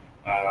to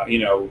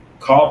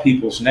call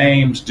people's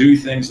names, do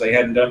things they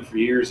hadn't done for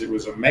years. It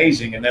was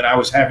amazing. And then I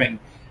was having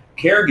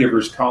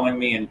caregivers calling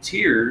me in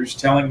tears,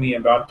 telling me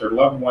about their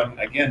loved one,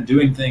 again,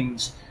 doing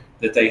things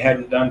that they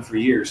hadn't done for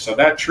years. So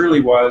that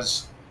truly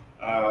was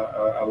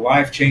a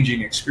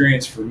life-changing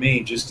experience for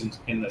me, just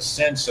in the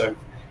sense of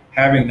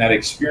having that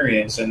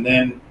experience. And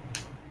then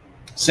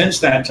since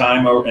that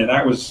time, and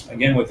that was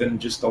again within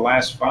just the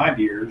last 5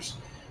 years,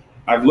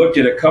 I've looked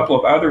at a couple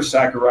of other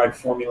saccharide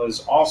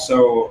formulas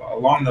also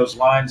along those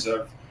lines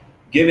of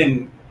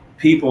giving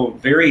people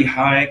very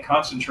high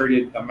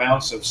concentrated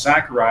amounts of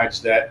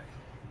saccharides that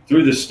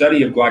through the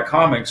study of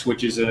glycomics,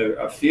 which is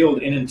a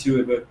field in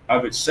and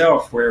of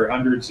itself where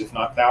hundreds, if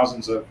not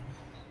thousands of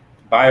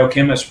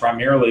biochemists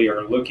primarily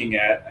are looking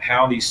at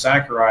how these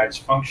saccharides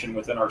function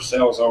within our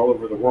cells all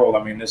over the world.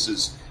 I mean, this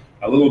is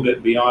a little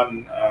bit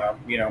beyond,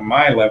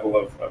 my level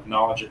of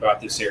knowledge about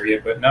this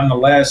area, but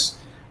nonetheless,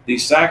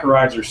 these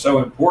saccharides are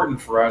so important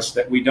for us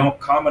that we don't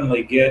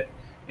commonly get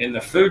in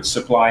the food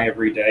supply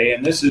every day.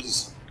 And this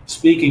is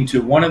speaking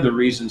to one of the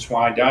reasons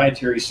why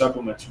dietary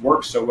supplements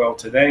work so well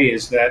today,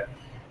 is that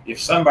if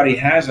somebody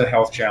has a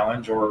health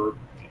challenge, or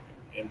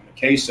in the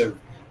case of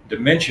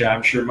dementia,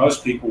 I'm sure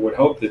most people would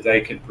hope that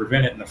they could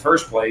prevent it in the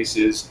first place,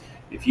 is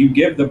if you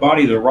give the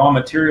body the raw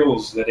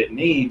materials that it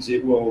needs,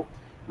 it will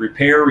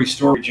repair,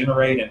 restore,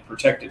 regenerate, and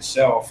protect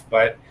itself.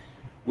 But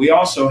we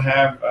also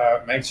have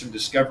made some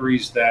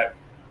discoveries that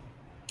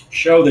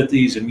show that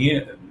these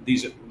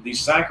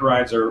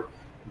saccharides are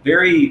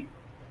very,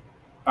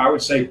 I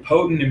would say,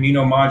 potent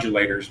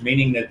immunomodulators,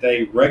 meaning that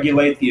they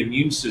regulate the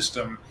immune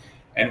system.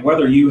 And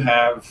whether you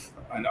have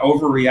an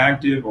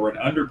overreactive or an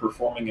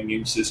underperforming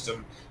immune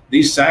system,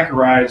 these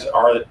saccharides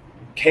are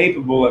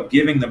capable of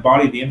giving the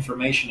body the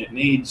information it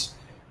needs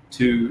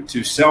to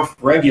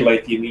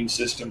self-regulate the immune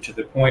system to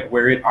the point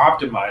where it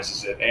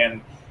optimizes it.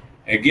 And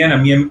again,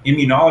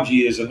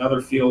 immunology is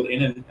another field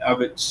in and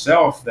of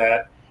itself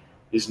that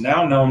is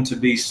now known to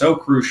be so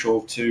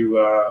crucial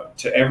to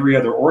every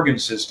other organ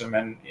system.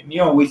 And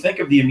we think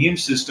of the immune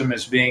system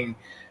as being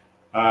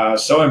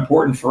so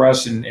important for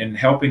us in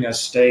helping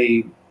us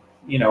stay,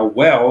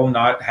 well,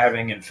 not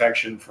having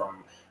infection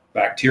from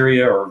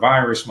bacteria or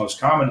virus most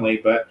commonly.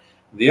 But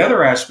the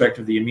other aspect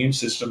of the immune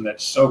system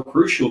that's so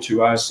crucial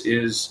to us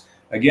is,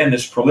 again,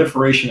 this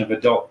proliferation of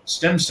adult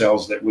stem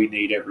cells that we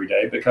need every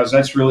day, because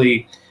that's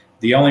really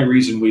the only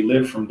reason we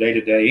live from day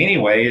to day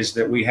anyway, is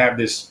that we have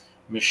this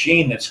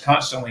machine that's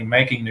constantly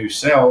making new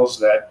cells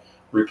that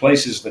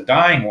replaces the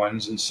dying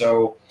ones. And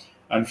so,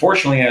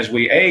 unfortunately, as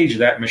we age,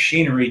 that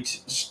machinery,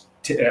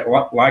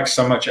 like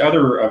so much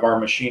other of our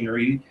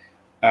machinery,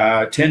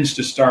 tends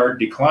to start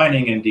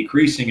declining and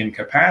decreasing in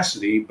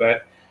capacity.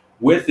 But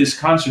with this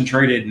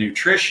concentrated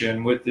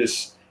nutrition, with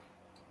this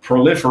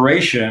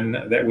proliferation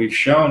that we've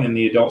shown in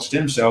the adult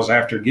stem cells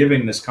after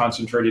giving this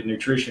concentrated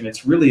nutrition,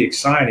 it's really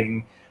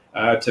exciting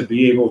to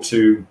be able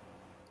to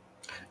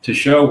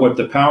show what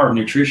the power of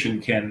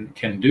nutrition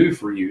can do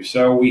for you.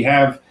 So we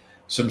have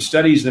some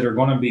studies that are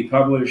going to be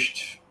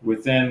published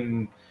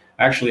within,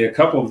 actually a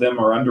couple of them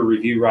are under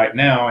review right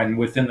now, and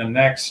within the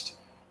next,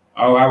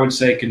 I would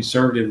say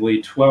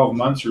conservatively 12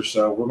 months or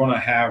so, we're going to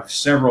have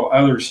several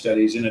other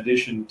studies in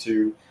addition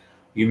to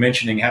you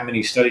mentioning how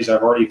many studies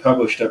I've already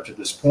published up to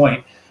this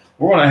point.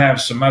 We're going to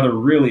have some other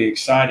really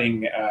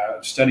exciting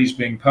studies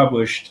being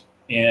published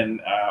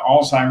in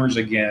Alzheimer's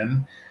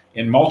again,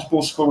 in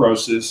multiple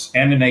sclerosis,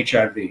 and in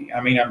HIV.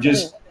 I mean,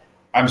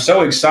 I'm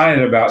so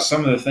excited about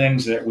some of the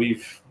things that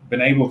we've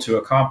been able to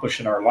accomplish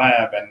in our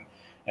lab.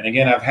 And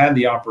again, I've had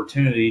the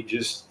opportunity,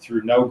 just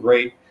through no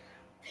great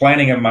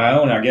planning of my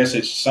own. I guess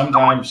it's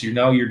sometimes,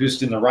 you're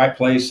just in the right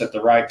place at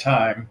the right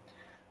time.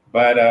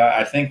 But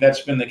I think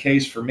that's been the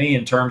case for me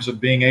in terms of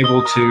being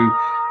able to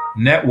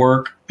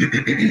network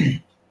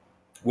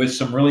with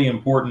some really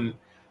important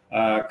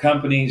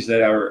companies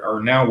that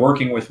are now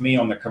working with me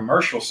on the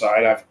commercial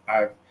side.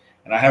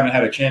 And I haven't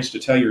had a chance to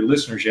tell your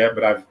listeners yet,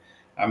 but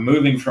I'm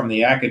moving from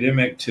the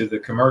academic to the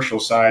commercial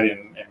side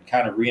and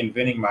kind of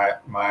reinventing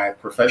my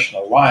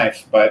professional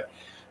life. But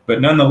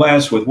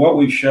nonetheless, with what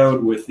we've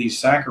showed with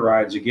these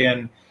saccharides,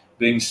 again,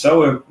 being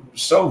so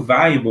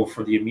valuable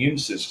for the immune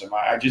system,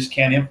 I just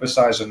can't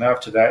emphasize enough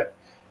to that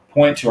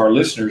point to our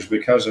listeners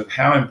because of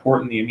how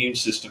important the immune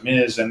system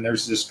is. And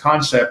there's this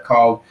concept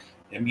called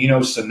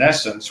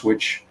immunosenescence,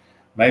 which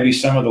maybe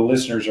some of the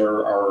listeners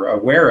are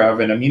aware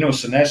of. And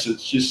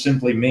immunosenescence just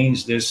simply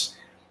means this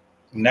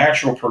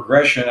natural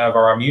progression of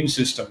our immune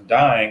system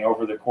dying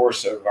over the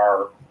course of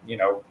our,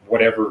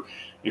 whatever,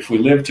 if we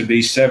live to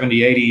be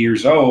 70, 80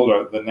 years old,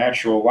 or the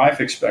natural life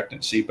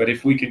expectancy. But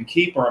if we can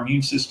keep our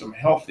immune system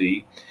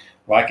healthy,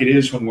 like it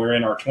is when we're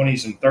in our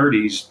 20s and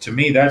 30s, to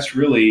me, that's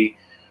really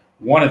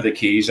one of the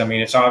keys. I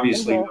mean, it's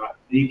obviously not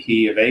the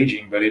key of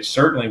aging, but it's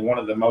certainly one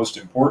of the most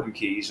important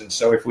keys. And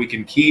so if we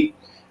can keep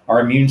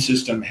our immune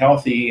system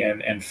healthy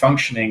and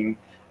functioning,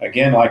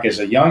 again, like as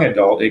a young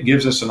adult, it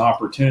gives us an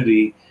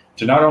opportunity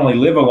to not only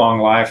live a long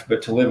life,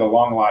 but to live a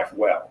long life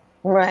well.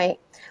 Right.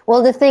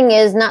 Well, the thing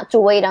is not to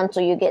wait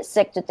until you get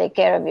sick to take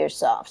care of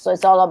yourself. So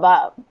it's all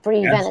about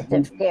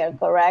preventative care,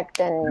 correct?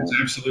 And that's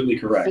absolutely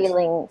correct.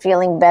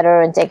 Feeling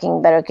better and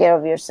taking better care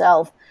of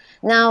yourself.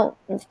 Now,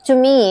 to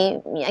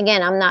me,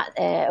 again, I'm not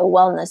a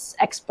wellness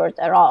expert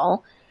at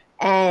all.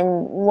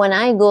 And when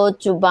I go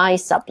to buy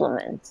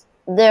supplements,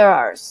 there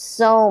are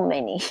so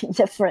many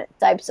different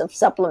types of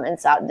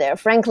supplements out there.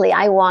 Frankly,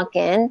 I walk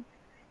in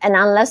And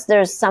unless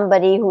there's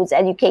somebody who's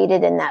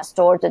educated in that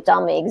store to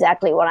tell me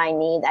exactly what I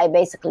need, I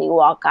basically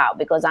walk out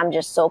because I'm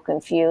just so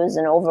confused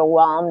and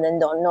overwhelmed and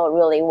don't know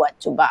really what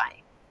to buy.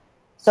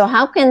 So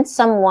how can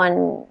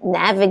someone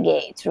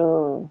navigate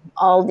through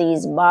all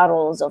these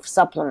bottles of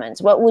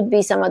supplements? What would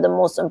be some of the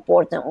most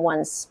important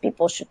ones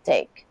people should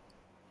take?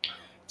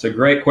 It's a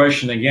great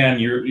question. Again,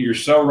 you're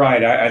so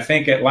right. I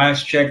think at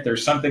last check,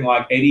 there's something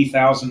like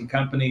 80,000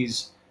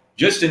 companies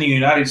just in the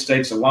United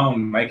States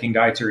alone making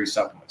dietary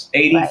supplements.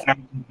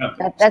 80,000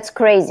 companies. That's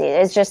crazy.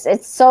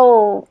 It's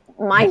so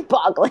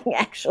mind-boggling,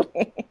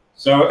 actually.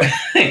 So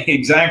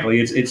exactly,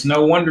 it's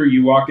no wonder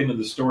you walk into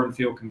the store and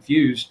feel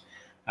confused.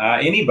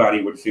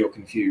 Anybody would feel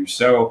confused.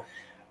 So,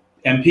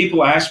 and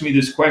people ask me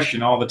this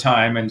question all the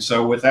time. And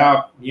so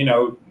without,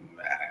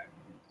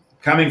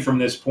 coming from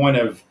this point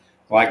of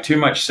like too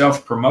much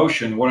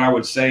self-promotion, what I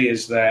would say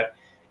is that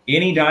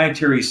any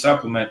dietary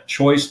supplement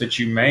choice that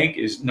you make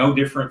is no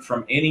different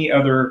from any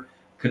other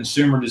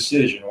consumer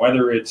decision,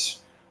 whether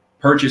it's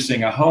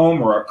purchasing a home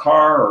or a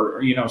car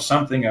or,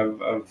 something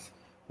of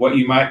what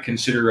you might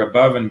consider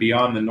above and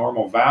beyond the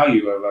normal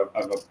value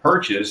of a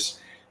purchase.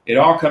 It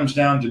all comes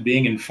down to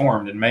being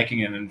informed and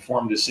making an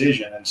informed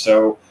decision. And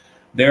so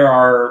there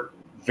are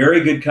very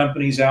good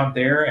companies out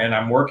there, and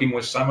I'm working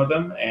with some of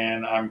them,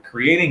 and I'm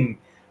creating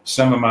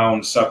some of my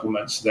own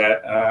supplements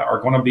that are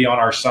going to be on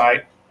our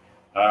site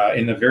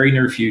in the very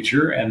near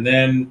future. And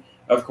then,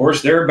 of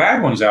course, there are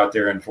bad ones out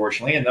there,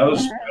 unfortunately, and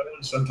those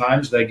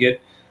sometimes they get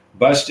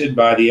busted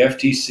by the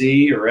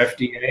FTC or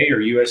FDA or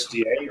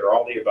USDA or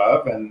all the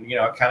above, and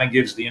it kind of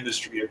gives the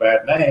industry a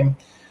bad name.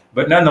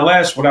 But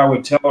nonetheless, what I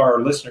would tell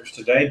our listeners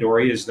today,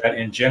 Dory, is that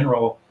in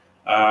general,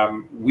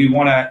 we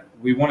want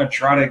to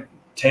try to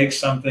take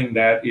something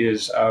that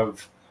is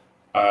of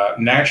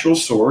natural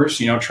source.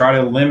 Try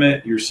to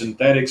limit your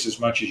synthetics as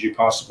much as you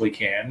possibly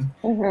can.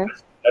 Mm-hmm.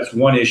 That's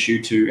one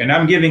issue too. And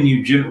I'm giving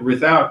you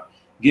without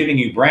giving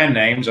you brand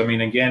names. I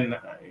mean, again,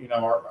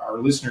 our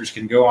listeners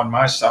can go on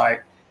my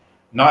site.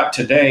 Not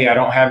today. I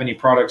don't have any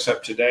products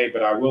up today,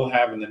 but I will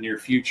have in the near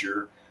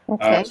future.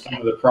 Okay. Some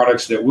of the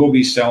products that we'll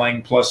be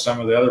selling, plus some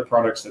of the other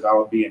products that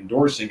I'll be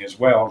endorsing as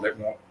well, that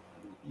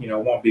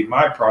won't be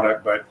my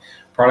product, but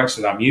products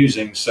that I'm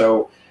using.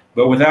 So,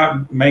 but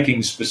without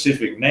making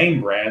specific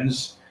name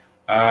brands,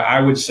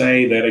 I would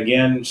say that,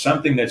 again,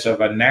 something that's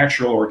of a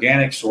natural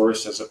organic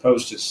source as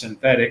opposed to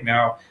synthetic.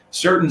 Now,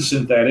 certain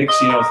synthetics,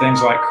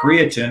 things like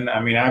creatine.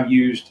 I mean, I've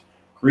used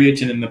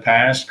creatine in the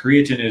past.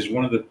 Creatine is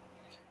one of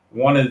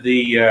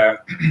the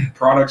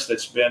products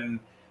that's been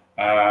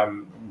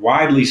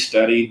widely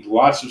studied,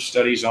 lots of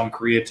studies on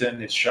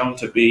creatine. It's shown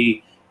to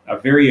be a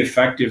very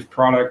effective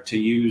product to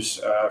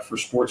use for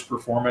sports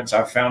performance.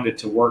 I've found it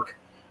to work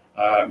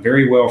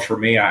very well for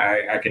me.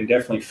 I can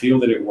definitely feel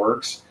that it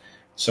works.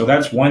 So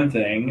that's one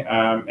thing.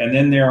 And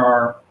then there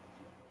are,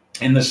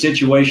 in the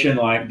situation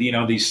like,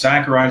 these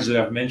saccharides that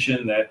I've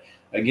mentioned that,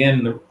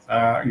 again,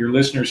 your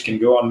listeners can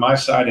go on my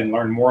site and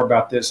learn more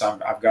about this.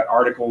 I've got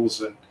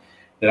articles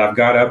that I've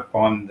got up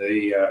on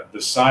the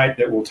site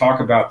that will talk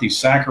about these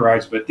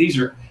saccharides, but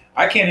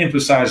I can't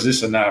emphasize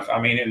this enough.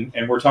 I mean,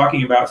 and we're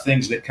talking about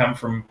things that come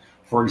from,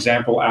 for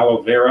example,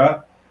 aloe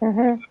vera,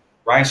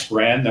 rice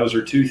bran. Those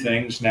are two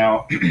things.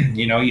 Now,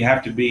 you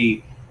have to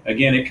be,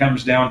 again, it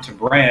comes down to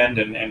brand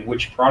and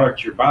which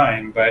product you're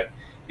buying. But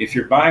if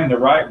you're buying the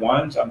right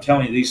ones, I'm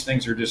telling you, these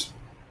things are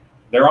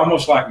they're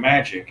almost like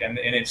magic. And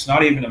it's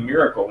not even a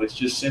miracle. It's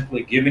just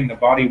simply giving the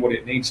body what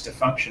it needs to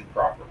function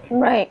properly.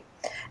 Right.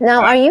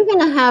 Now, are you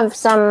going to have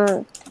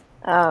some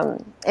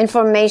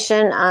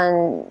information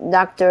on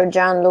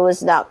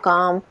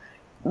drjohnlewis.com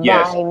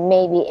by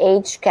maybe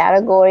age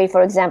category?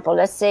 For example,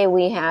 let's say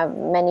we have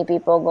many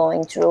people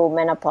going through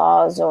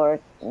menopause or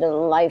the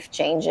life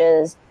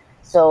changes.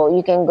 So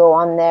you can go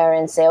on there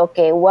and say,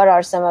 okay, what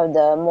are some of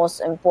the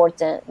most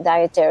important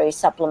dietary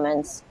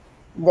supplements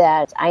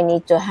that I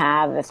need to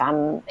have if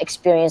I'm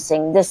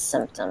experiencing this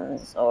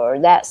symptoms or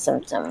that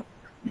symptom?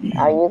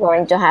 Are you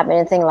going to have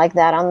anything like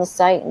that on the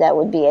site? That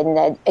would be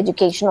an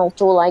educational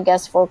tool, I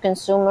guess, for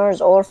consumers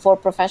or for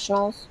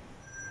professionals?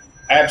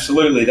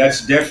 Absolutely.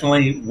 That's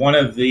definitely one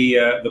of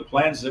the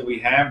plans that we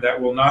have. That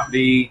will not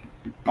be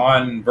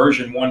on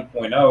version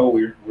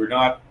 1.0. We're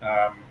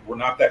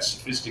not that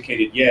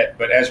sophisticated yet.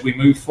 But as we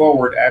move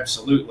forward,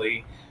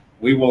 absolutely,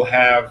 we will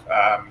have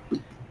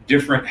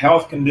different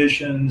health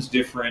conditions,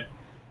 different,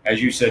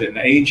 as you said, an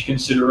age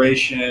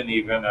consideration,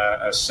 even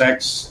a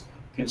sex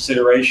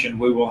consideration.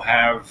 We will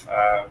have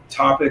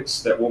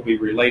topics that will be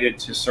related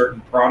to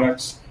certain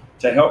products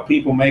to help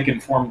people make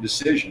informed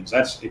decisions.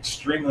 That's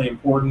extremely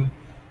important.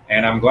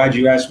 And I'm glad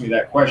you asked me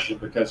that question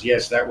because,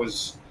 yes, that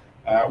was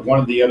one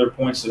of the other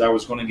points that I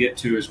was going to get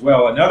to as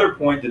well. Another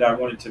point that I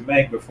wanted to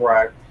make before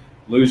I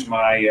lose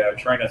my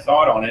train of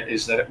thought on it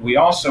is that we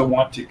also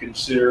want to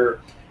consider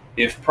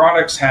if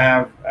products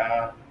have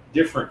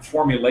different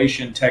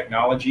formulation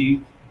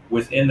technology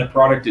within the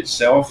product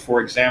itself.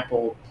 For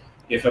example,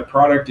 if a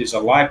product is a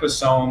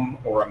liposome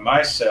or a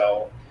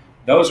micelle,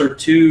 those are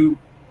two,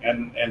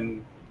 and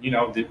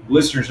the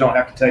listeners don't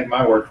have to take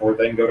my word for it.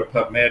 They can go to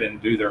PubMed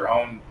and do their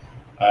own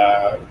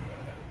uh,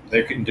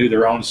 they can do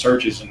their own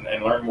searches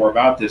and learn more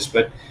about this.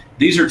 But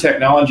these are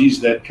technologies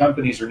that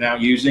companies are now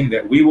using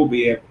that we will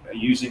be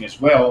using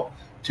as well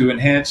to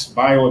enhance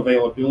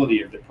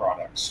bioavailability of the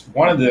products.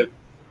 One of the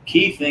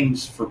key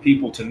things for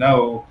people to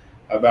know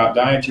about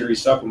dietary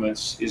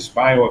supplements is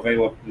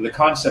the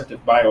concept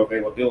of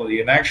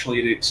bioavailability, and actually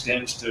it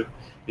extends to,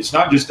 it's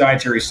not just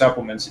dietary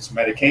supplements, it's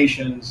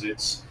medications,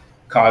 it's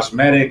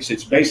cosmetics,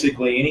 it's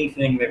basically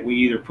anything that we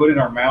either put in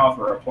our mouth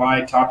or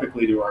apply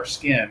topically to our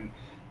skin.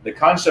 The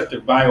concept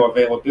of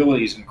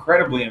bioavailability is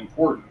incredibly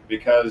important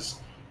because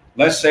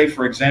let's say,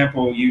 for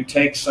example, you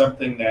take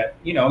something that,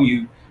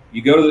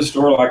 you go to the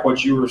store, like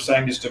what you were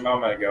saying just a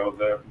moment ago,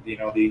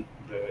 the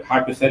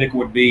hypothetical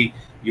would be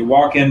you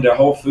walk into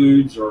Whole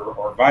Foods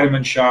or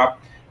Vitamin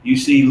Shop, you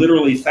see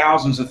literally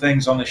thousands of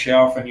things on the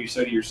shelf, and you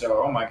say to yourself,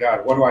 oh my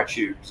God, what do I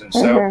choose? And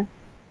so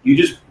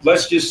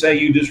let's just say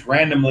you just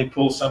randomly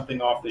pull something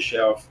off the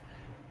shelf.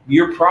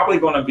 You're probably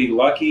going to be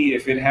lucky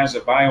if it has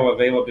a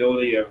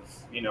bioavailability of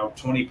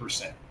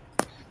 20%.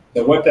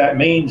 So what that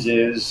means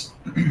is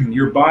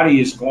your body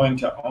is going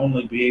to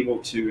only be able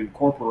to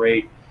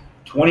incorporate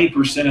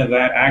 20% of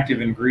that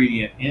active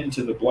ingredient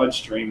into the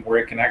bloodstream where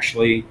it can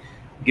actually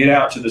get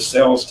out to the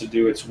cells to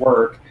do its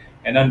work.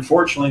 And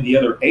unfortunately, the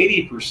other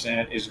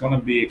 80% is going to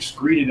be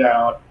excreted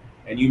out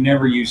and you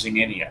never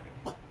using any of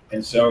it.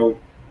 And so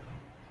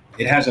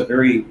it has a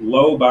very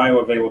low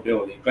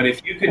bioavailability. But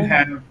if you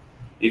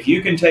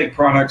can take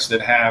products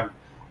that have,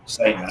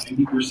 say,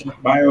 90%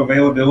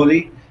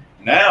 bioavailability,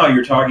 now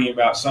you're talking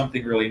about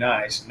something really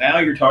nice. Now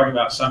you're talking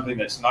about something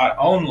that's not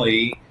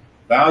only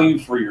value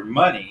for your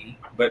money,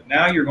 but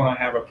now you're going to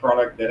have a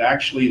product that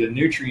actually the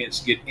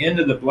nutrients get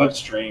into the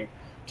bloodstream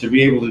to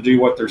be able to do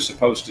what they're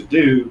supposed to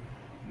do,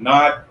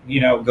 not,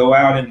 go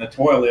out in the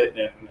toilet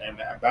and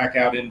back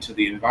out into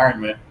the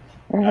environment,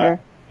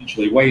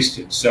 eventually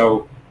wasted.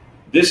 So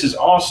this is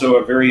also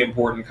a very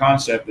important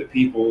concept that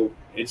people,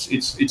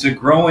 it's a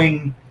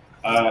growing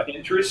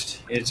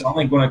interest. It's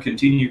only going to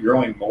continue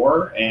growing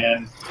more,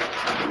 and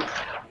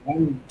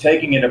I'm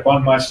taking it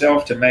upon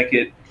myself to make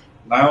it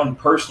my own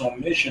personal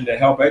mission to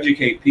help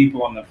educate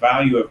people on the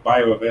value of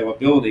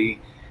bioavailability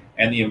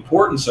and the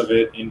importance of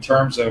it in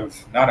terms of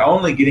not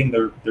only getting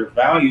their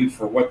value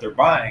for what they're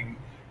buying,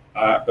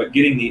 but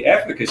getting the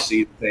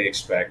efficacy that they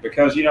expect.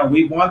 Because,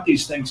 we want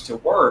these things to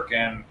work.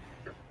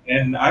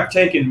 And I've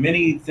taken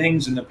many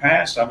things in the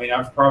past. I mean,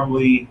 I've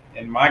probably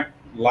in my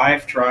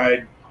life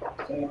tried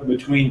somewhere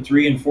between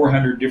 300 and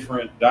 400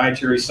 different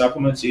dietary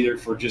supplements, either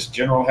for just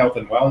general health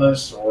and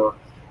wellness or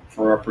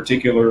for a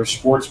particular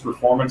sports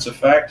performance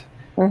effect.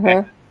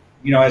 And,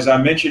 as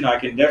I mentioned, I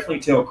can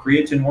definitely tell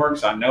creatine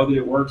works. I know that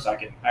it works. I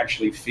can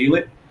actually feel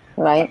it.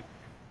 Right.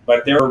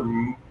 But there are,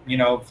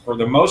 for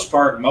the most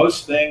part,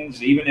 most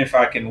things, even if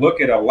I can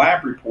look at a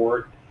lab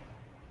report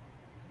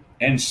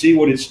and see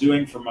what it's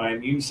doing for my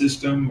immune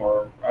system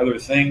or other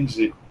things,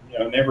 it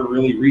never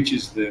really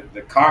reaches the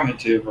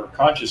cognitive or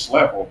conscious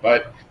level.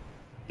 But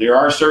there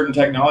are certain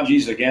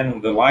technologies, again,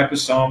 the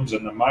liposomes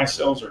and the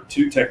micelles are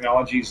two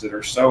technologies that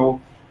are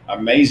so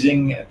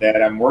amazing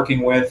that I'm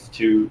working with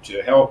to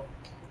help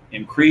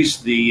increase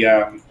the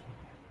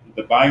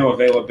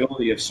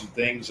bioavailability of some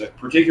things,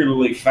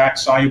 particularly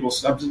fat-soluble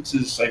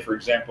substances. Say, for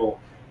example,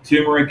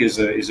 turmeric is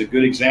a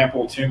good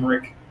example.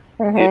 Turmeric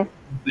is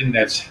something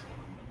that's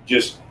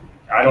just,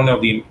 I don't know,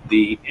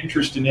 the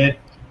interest in it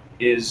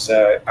is,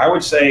 I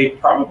would say,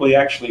 probably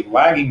actually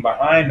lagging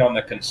behind on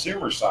the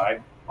consumer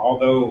side,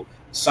 although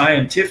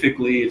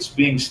scientifically it's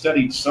being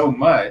studied so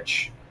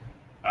much.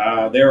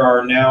 There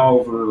are now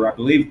over, I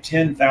believe,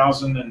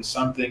 10,000 and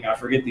something, I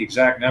forget the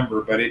exact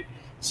number, but it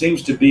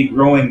seems to be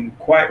growing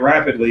quite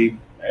rapidly.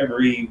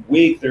 Every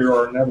week there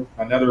are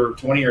another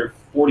 20 or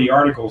 40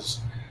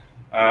 articles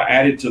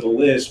added to the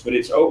list, but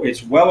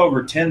it's well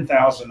over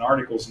 10,000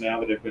 articles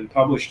now that have been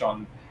published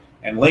on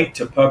and linked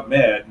to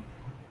PubMed,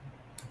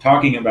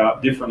 talking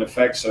about different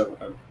effects of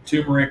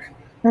turmeric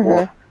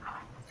or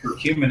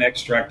curcumin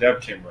extract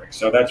of turmeric.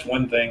 So that's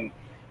one thing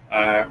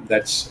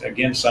that's,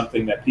 again,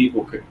 something that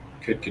people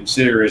could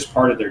consider as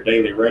part of their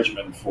daily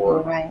regimen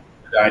for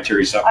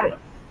dietary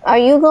supplement. Are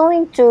you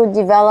going to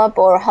develop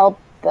or help,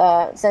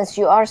 since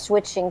you are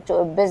switching to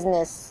a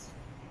business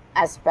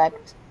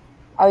aspect,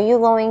 are you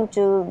going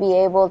to be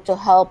able to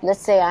help, let's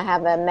say I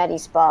have a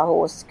MediSpa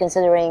who's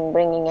considering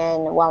bringing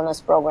in a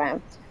wellness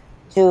program,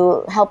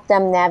 to help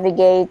them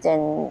navigate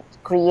and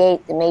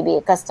create maybe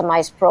a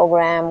customized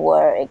program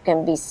where it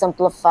can be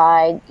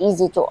simplified,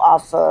 easy to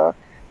offer,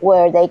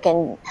 where they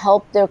can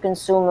help their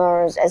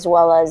consumers as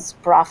well as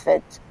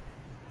profit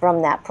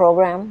from that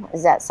program?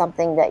 Is that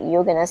something that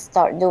you're going to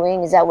start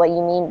doing? Is that what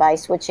you mean by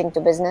switching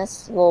to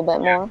business a little bit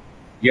more?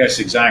 Yes,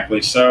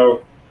 exactly.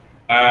 So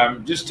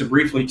just to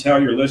briefly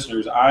tell your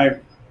listeners,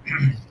 I've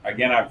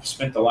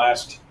spent the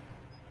last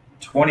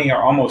 20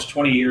 or almost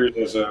 20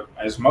 years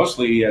as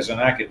mostly as an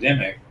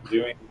academic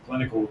doing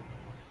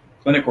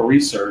clinical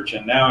research.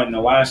 And now in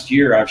the last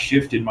year, I've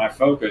shifted my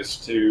focus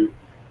to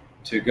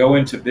go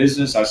into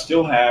business. I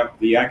still have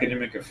the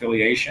academic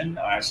affiliation.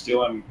 I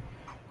still am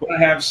We'll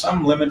have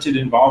some limited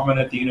involvement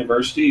at the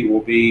university.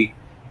 Will be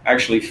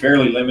actually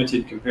fairly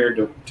limited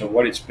compared to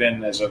what it's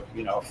been as a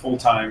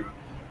full-time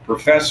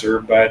professor.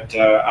 But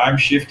I'm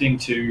shifting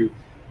to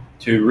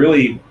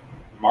really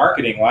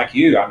marketing like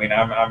you. I mean,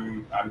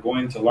 I'm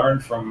going to learn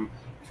from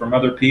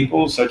other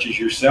people such as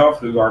yourself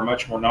who are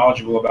much more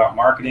knowledgeable about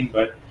marketing.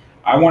 But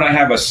I want to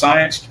have a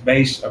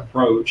science-based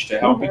approach to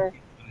helping Mm-hmm.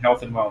 people in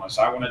health and wellness.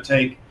 I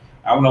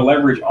want to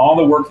leverage all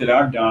the work that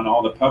I've done,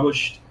 all the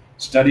published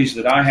studies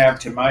that I have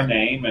to my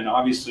name, and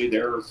obviously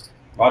there are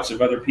lots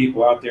of other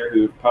people out there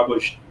who have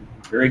published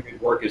very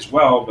good work as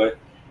well. But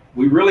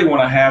we really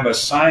want to have a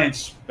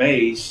science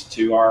base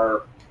to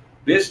our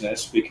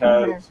business Mm-hmm.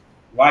 because,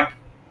 like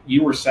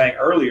you were saying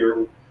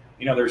earlier,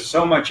 there's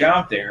so much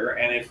out there,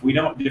 and if we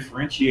don't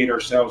differentiate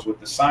ourselves with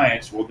the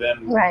science, well,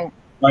 then, Right.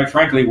 quite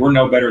frankly, we're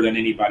no better than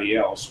anybody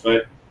else.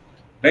 But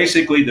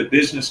basically, the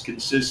business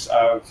consists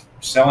of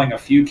selling a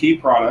few key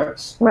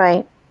products,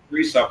 Right.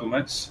 3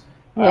 supplements,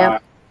 Yep. uh,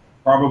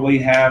 probably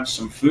have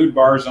some food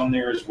bars on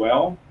there as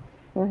well.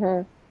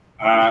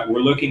 Mm-hmm. We're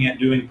looking at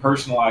doing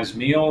personalized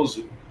meals,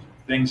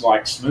 things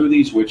like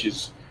smoothies, which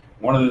is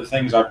one of the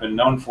things I've been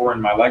known for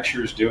in my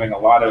lectures. Doing a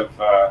lot of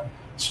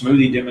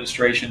smoothie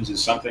demonstrations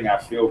is something I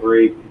feel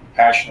very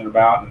passionate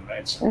about, and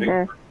it's a big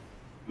part Mm-hmm. of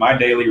my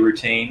daily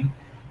routine.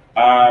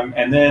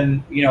 And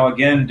then,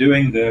 again,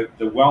 doing the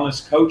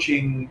wellness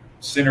coaching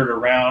centered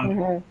around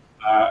Mm-hmm.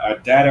 a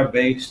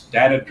data-based,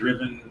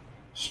 data-driven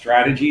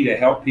strategy to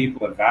help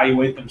people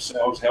evaluate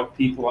themselves, help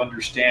people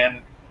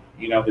understand,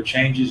 the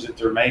changes that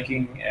they're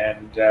making,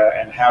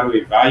 and how to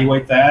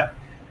evaluate that.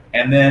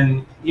 And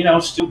then,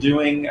 still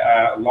doing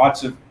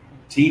lots of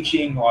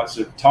teaching, lots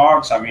of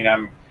talks. I mean,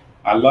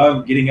 I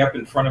love getting up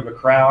in front of a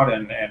crowd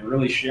and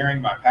really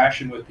sharing my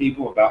passion with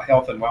people about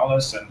health and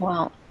wellness and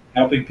Wow.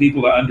 helping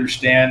people to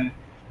understand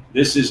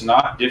this is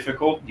not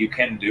difficult. You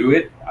can do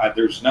it.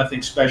 There's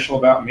nothing special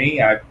about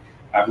me.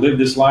 I've lived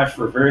this life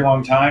for a very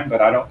long time,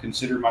 but I don't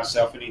consider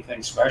myself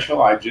anything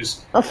special. I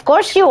just, Of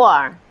course you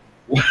are.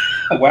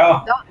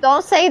 well,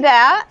 Don't say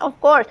that. Of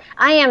course.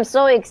 I am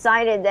so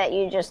excited that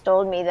you just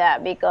told me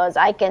that because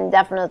I can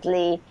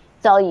definitely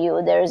tell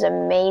you there's a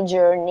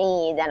major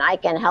need and I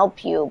can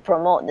help you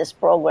promote this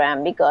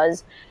program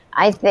because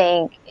I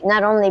think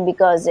not only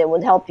because it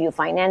would help you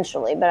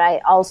financially, but I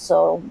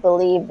also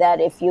believe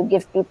that if you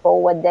give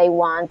people what they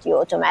want, you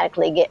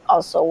automatically get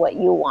also what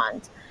you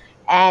want.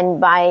 And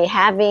by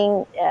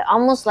having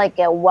almost like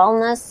a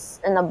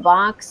wellness in a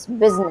box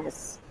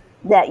business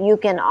that you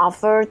can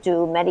offer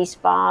to medi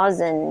spas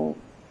and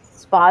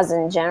spas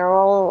in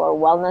general or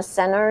wellness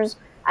centers,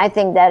 I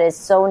think that is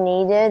so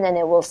needed and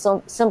it will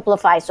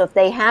simplify. So if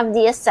they have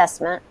the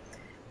assessment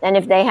and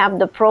if they have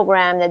the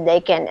program that they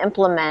can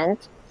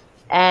implement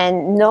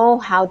and know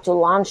how to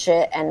launch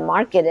it and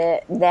market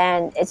it,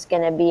 then it's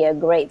going to be a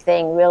great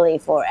thing really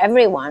for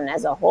everyone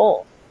as a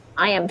whole.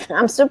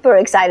 I'm super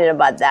excited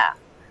about that.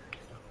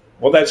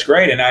 well, that's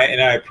great, and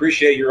I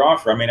appreciate your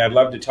offer. I mean, I'd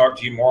love to talk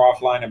to you more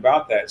offline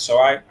about that. So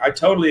I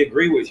totally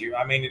agree with you.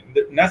 I mean,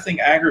 nothing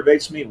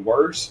aggravates me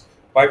worse,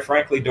 quite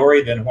frankly,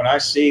 Dory, than when I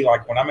see,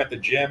 like when I'm at the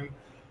gym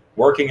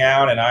working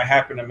out and I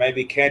happen to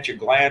maybe catch a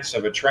glance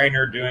of a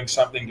trainer doing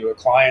something to a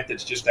client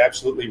that's just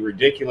absolutely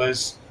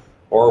ridiculous,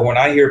 or when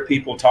I hear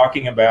people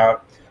talking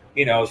about,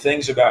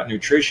 things about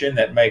nutrition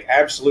that make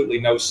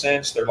absolutely no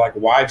sense. They're like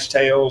wives'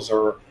 tales,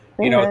 or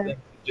Mm-hmm. things that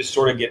just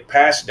sort of get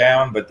passed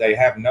down, but they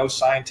have no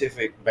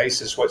scientific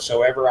basis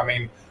whatsoever. I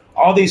mean,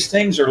 all these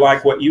things are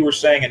like what you were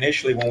saying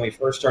initially when we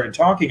first started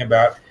talking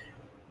about.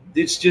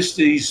 It's just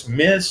these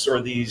myths,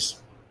 or these,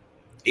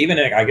 even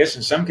I guess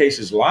in some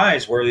cases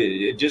lies, where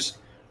it just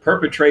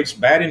perpetrates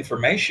bad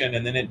information,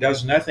 and then it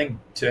does nothing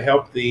to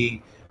help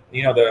the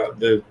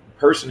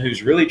person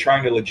who's really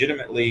trying to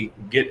legitimately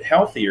get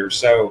healthier.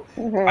 So I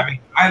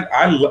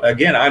Mm-hmm. mean,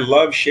 again, I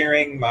love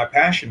sharing my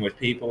passion with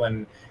people,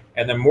 and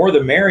the more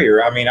the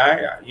merrier. I mean,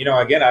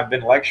 again, I've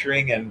been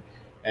lecturing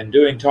and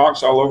doing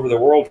talks all over the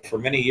world for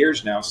many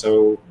years now.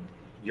 So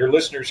your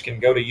listeners can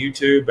go to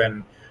YouTube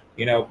and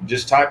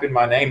just type in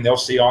my name. They'll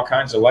see all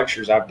kinds of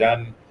lectures I've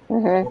done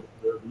Mm-hmm.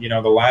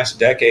 over, the last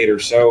decade or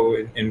so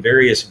in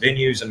various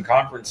venues and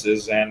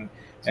conferences. And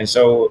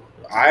so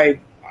I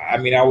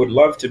mean, I would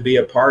love to be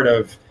a part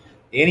of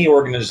any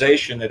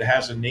organization that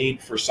has a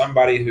need for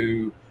somebody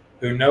who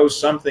knows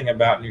something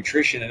about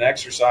nutrition and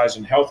exercise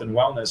and health and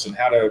wellness and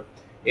how to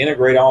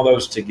integrate all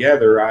those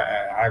together.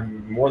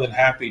 I'm more than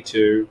happy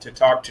to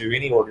talk to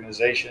any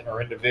organization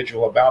or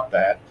individual about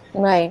that.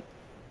 Right.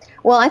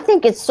 Well, I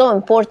think it's so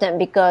important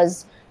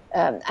because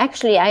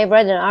actually, I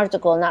read an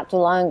article not too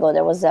long ago.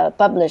 There was a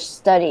published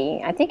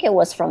study, I think it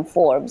was from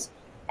Forbes,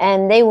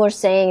 and they were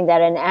saying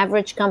that an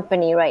average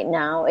company right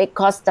now, it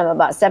costs them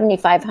about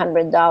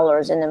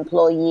 $7,500 an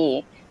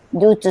employee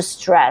due to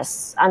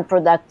stress,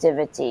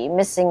 unproductivity,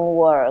 missing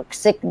work,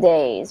 sick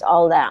days,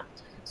 all that.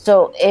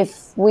 So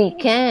if we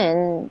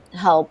can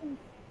help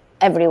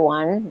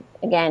everyone,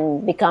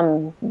 again,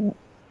 become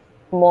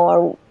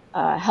more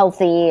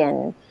healthy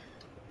and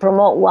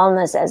promote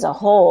wellness as a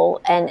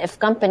whole. And if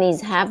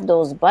companies have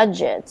those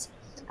budgets,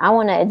 I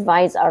want to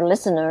advise our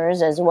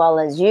listeners as well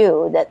as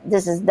you that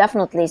this is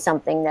definitely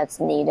something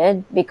that's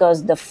needed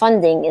because the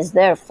funding is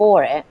there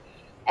for it.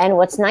 And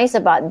what's nice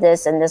about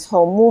this and this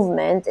whole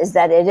movement is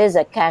that it is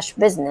a cash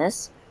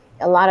business.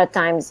 A lot of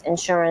times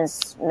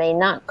insurance may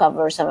not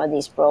cover some of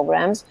these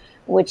programs,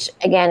 which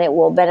again, it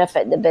will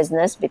benefit the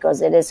business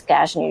because it is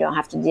cash and you don't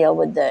have to deal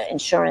with the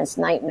insurance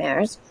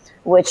nightmares,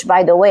 which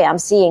by the way, I'm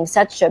seeing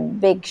such a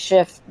big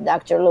shift,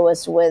 Dr.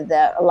 Lewis, with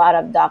a lot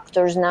of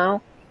doctors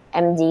now,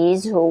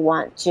 MDs who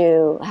want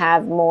to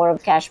have more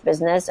of cash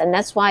business. And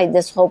that's why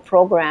this whole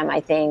program,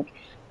 I think,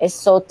 is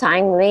so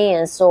timely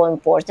and so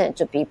important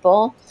to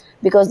people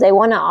because they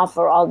want to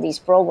offer all these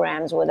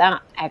programs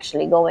without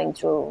actually going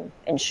through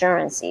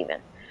insurance even.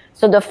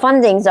 So the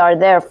fundings are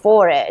there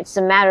for it. It's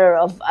a matter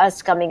of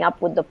us coming up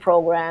with the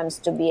programs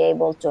to be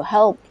able to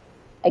help,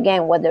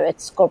 again, whether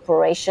it's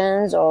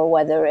corporations or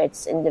whether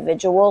it's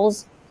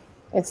individuals.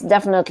 It's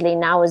definitely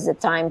now is the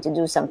time to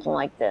do something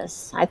like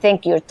this. I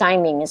think your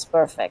timing is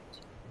perfect.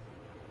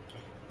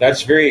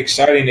 That's very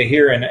exciting to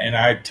hear, and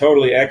I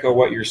totally echo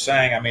what you're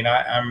saying. I mean,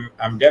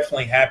 I'm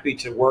definitely happy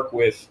to work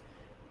with,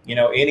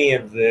 any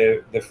of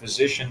the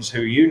physicians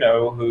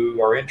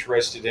who are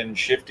interested in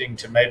shifting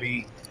to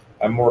maybe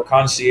a more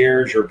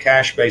concierge or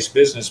cash-based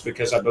business,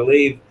 because I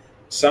believe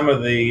some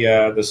of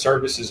the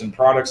services and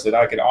products that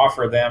I could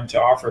offer them to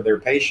offer their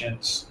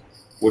patients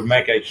would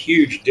make a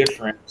huge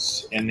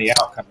difference in the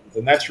outcomes.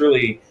 And that's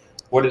really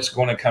what it's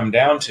going to come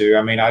down to.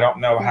 I mean, I don't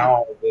know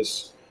how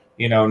this,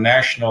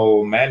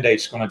 national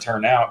mandate's going to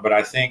turn out, but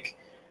I think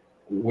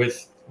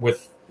with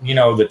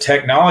the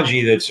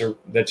technology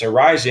that's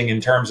arising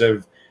in terms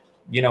of,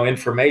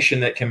 information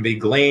that can be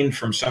gleaned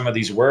from some of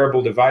these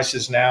wearable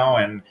devices now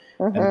and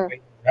the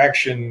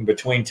interaction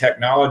between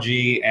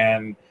technology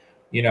and,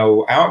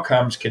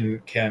 outcomes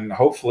can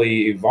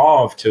hopefully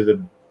evolve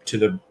to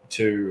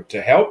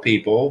help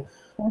people.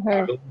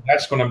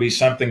 That's going to be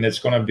something that's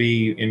going to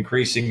be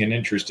increasing in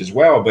interest as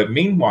well. But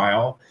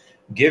meanwhile,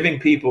 giving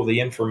people the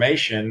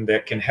information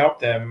that can help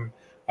them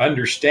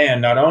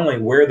understand not only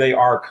where they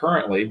are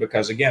currently,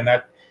 because again,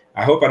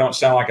 I hope I don't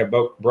sound like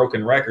a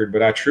broken record,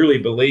 but I truly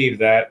believe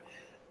that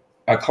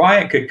a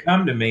client could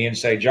come to me and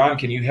say, John,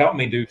 can you help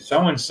me do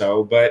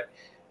so-and-so? But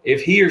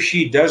if he or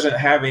she doesn't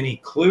have any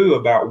clue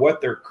about what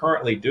they're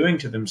currently doing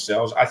to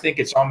themselves, I think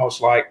it's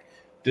almost like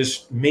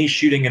just me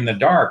shooting in the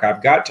dark.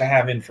 I've got to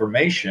have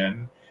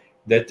information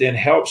that then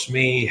helps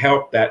me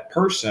help that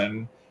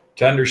person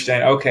to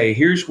understand, okay,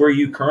 here's where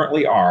you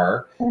currently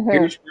are.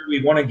 Here's where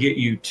we want to get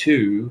you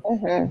to.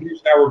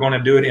 Here's how we're going to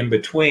do it in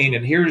between.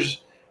 And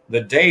here's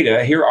the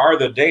data. Here are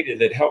the data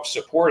that help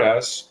support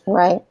us on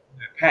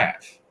that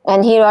path.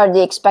 And here are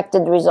the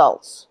expected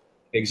results.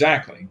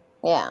 Exactly.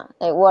 Yeah,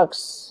 it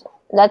works.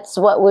 That's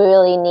what we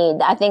really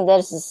need. I think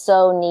this is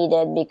so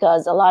needed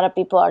because a lot of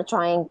people are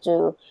trying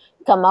to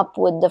come up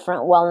with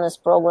different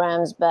wellness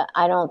programs, but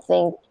I don't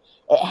think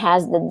it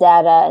has the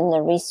data and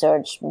the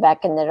research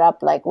backing it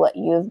up like what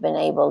you've been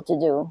able to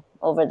do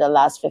over the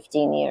last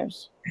 15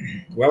 years.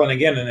 Well, and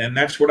again, and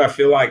that's what I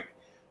feel like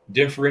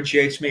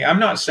differentiates me. I'm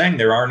not saying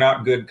there are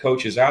not good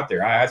coaches out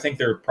there. I think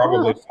there are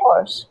probably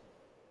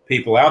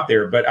people out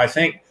there, but I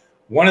think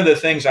one of the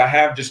things I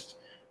have just,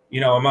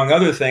 among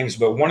other things,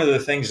 but one of the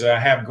things that I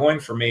have going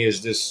for me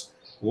is this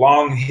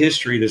long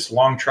history, this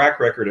long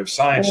track record of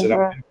science that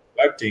I've been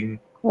conducting.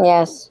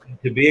 Yes.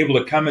 To be able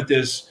to come at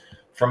this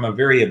from a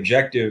very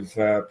objective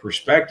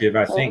perspective,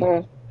 I think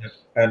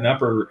an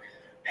upper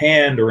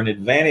hand or an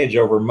advantage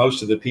over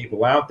most of the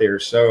people out there.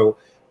 So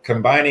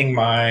combining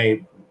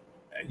my,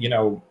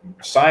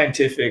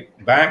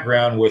 scientific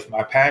background with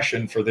my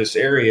passion for this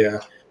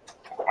area,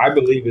 I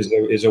believe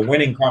is a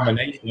winning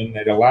combination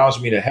that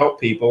allows me to help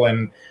people.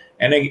 And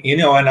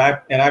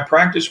I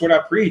practice what I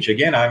preach.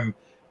 Again,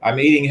 I'm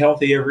eating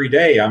healthy every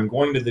day. I'm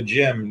going to the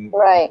gym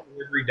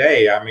every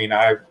day. I mean,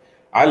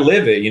 I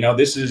live it.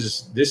 This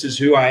is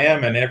who I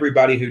am, and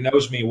everybody who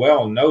knows me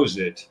well knows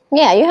it.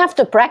 Yeah, you have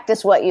to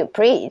practice what you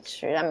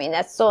preach. I mean,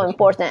 that's so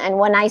important. And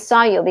when I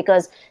saw you,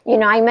 because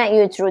I met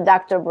you through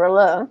Dr.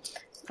 Bruleux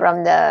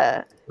from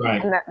the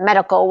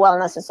Medical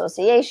Wellness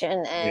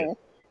Association, and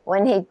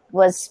when he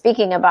was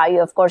speaking about you,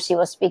 of course, he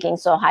was speaking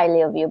so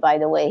highly of you. By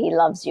the way, he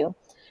loves you.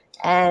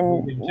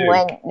 And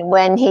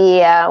when he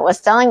was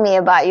telling me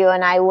about you,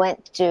 and I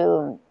went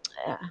to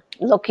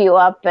look you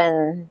up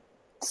and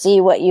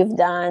see what you've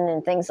done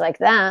and things like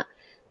that,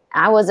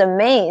 I was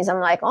amazed.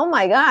 I'm like, oh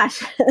my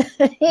gosh,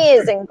 he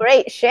is in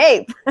great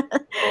shape.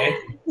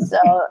 So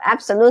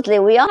absolutely,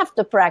 we all have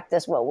to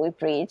practice what we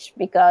preach,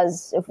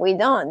 because if we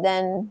don't,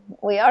 then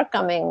we are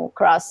coming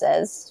across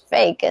as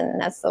fake, and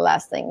that's the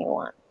last thing you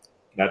want.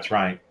 That's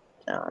right.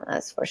 So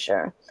that's for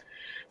sure.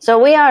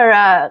 So we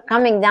are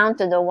coming down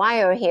to the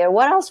wire here.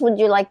 What else would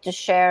you like to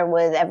share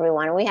with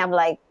everyone? We have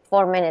like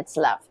 4 minutes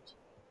left.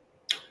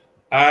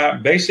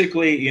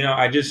 Basically,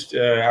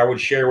 I would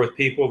share with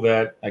people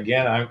that,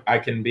 again, I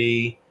can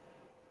be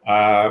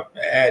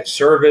at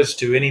service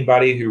to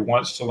anybody who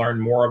wants to learn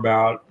more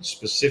about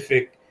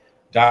specific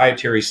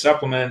dietary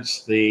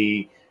supplements,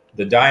 the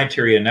the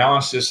dietary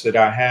analysis that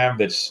I have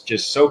that's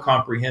just so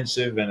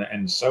comprehensive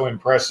and so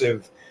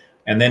impressive.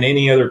 And then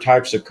any other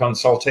types of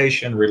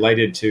consultation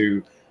related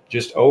to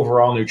just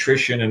overall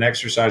nutrition and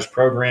exercise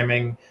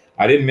programming.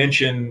 I didn't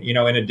mention, in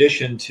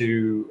addition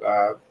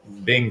to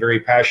being very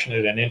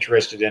passionate and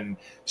interested in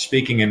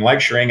speaking and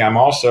lecturing, I'm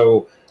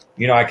also,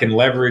 I can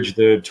leverage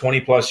the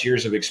 20 plus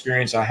years of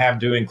experience I have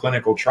doing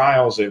clinical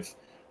trials. If,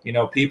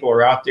 people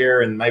are out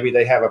there and maybe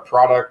they have a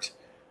product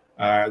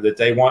that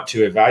they want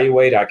to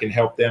evaluate, I can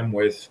help them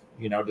with,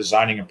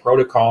 designing a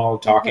protocol,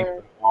 talking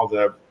about all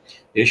the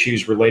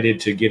issues related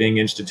to getting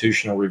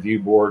institutional review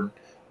board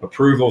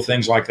approval,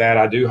 things like that.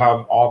 I do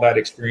have all that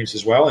experience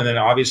as well. And then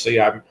obviously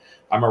I'm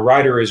a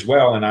writer as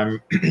well. And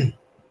I'm,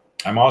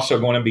 I'm also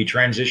going to be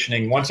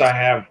transitioning once I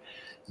have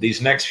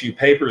these next few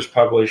papers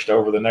published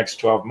over the next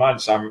 12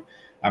 months.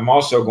 I'm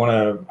also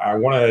I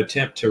want to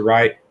attempt to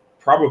write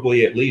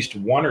probably at least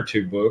one or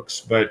two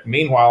books, but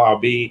meanwhile, I'll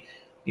be,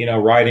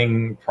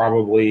 writing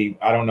probably,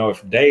 I don't know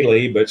if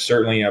daily, but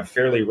certainly a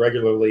fairly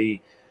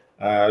regularly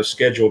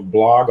scheduled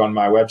blog on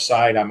my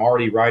website. I'm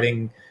already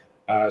writing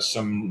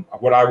some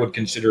what I would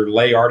consider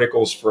lay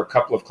articles for a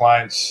couple of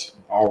clients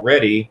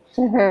already.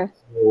 Mm-hmm.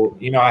 So,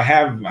 I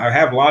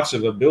have lots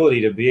of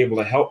ability to be able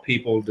to help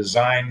people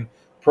design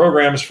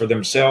programs for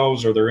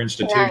themselves or their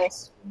institution.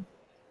 Nice.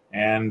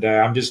 And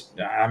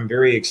I'm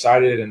very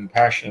excited and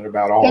passionate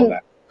about all of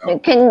that.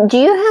 Do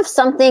you have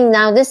something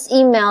now? This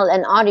email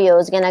and audio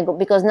is gonna go,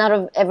 because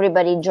not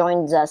everybody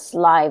joins us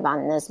live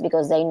on this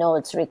because they know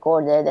it's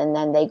recorded, and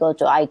then they go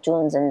to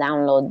iTunes and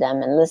download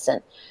them and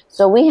listen.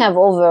 So we have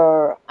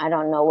over, I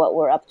don't know what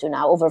we're up to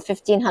now, over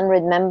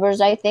 1,500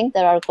 members, I think,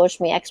 that are Coach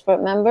Me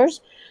Expert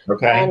members.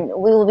 Okay. And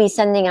we will be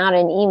sending out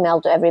an email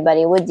to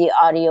everybody with the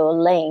audio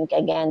link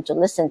again to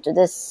listen to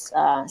this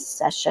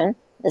session,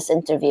 this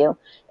interview.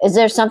 Is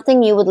there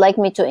something you would like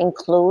me to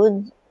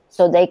include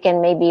so they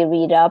can maybe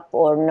read up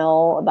or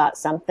know about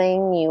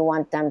something you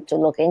want them to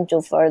look into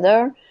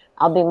further?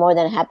 I'll be more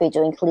than happy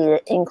to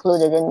include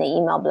it in the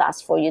email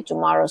blast for you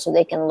tomorrow so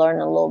they can learn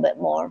a little bit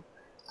more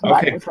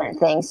about different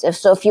things.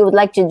 If you would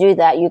like to do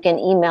that, you can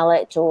email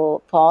it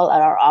to Paul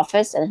at our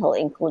office and he'll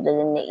include it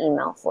in the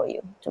email for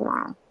you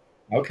tomorrow.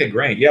 Okay,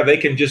 great. Yeah, they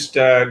can just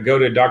go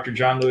to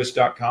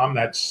drjohnlewis.com.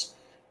 That's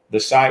the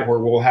site where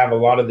we'll have a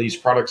lot of these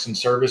products and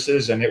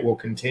services, and it will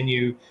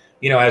continue.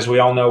 As we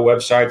all know,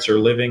 websites are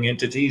living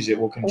entities. It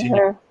will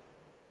continue.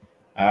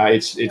 Mm-hmm.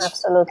 It's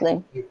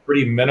absolutely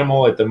pretty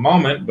minimal at the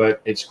moment,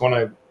 but it's going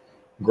to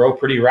grow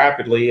pretty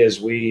rapidly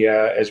as we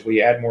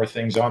add more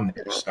things on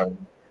there. So,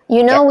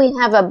 we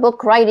have a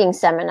book writing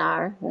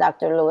seminar,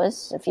 Dr.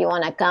 Lewis. If you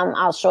want to come,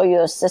 I'll show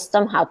you a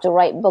system how to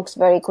write books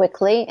very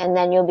quickly, and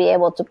then you'll be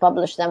able to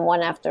publish them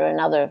one after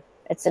another.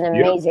 It's an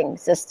amazing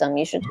system.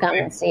 You should come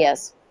and see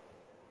us.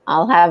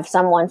 I'll have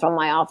someone from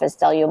my office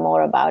tell you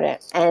more about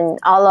it. And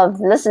all of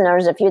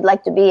listeners, if you'd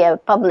like to be a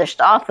published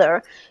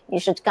author,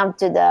 you should come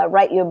to the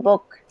Write Your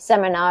Book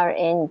seminar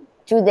in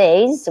 2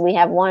 days. We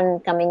have one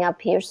coming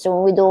up here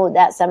soon. We do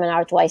that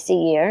seminar twice a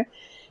year.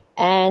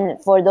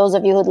 And for those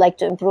of you who'd like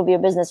to improve your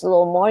business a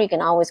little more, you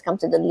can always come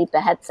to the Leap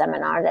Ahead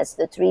seminar. That's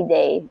the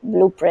 3-day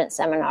blueprint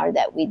seminar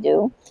that we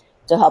do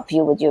to help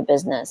you with your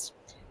business.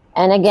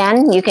 And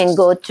again, you can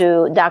go to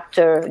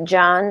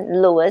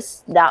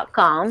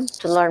drjohnlewis.com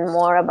to learn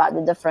more about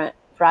the different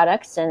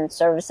products and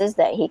services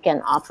that he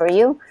can offer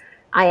you.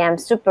 I am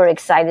super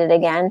excited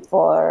again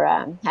for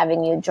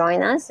having you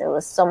join us. It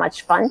was so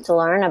much fun to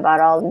learn about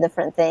all the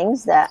different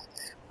things that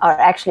are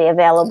actually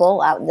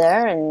available out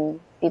there, and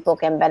people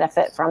can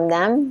benefit from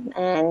them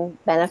and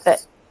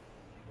benefit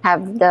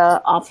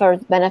their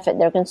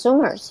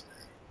consumers.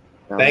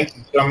 So, thank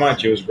you so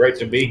much. It was great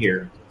to be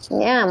here.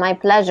 Yeah, my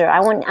pleasure.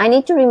 I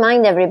need to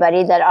remind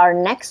everybody that our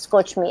next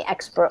Coach Me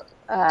Expert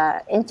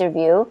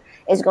interview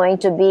is going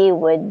to be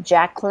with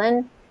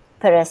Jacqueline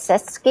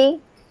Peresetsky,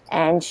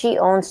 and she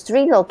owns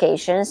 3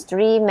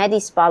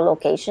 Medi-Spa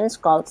locations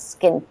called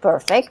Skin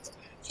Perfect.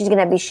 She's going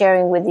to be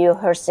sharing with you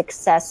her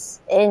success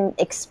in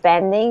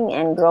expanding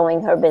and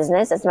growing her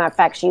business. As a matter of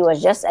fact, she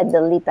was just at the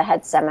Leap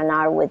Ahead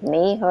seminar with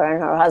me, her and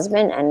her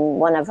husband, and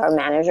one of her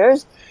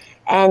managers.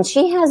 And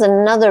she has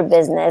another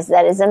business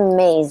that is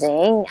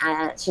amazing.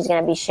 She's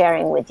going to be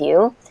sharing with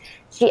you.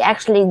 She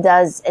actually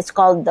it's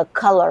called the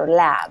Color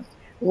Lab,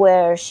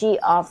 where she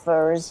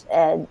offers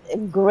a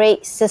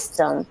great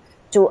system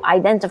to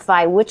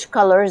identify which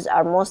colors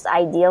are most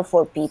ideal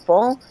for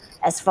people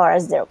as far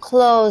as their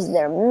clothes,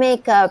 their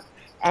makeup,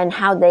 and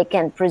how they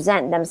can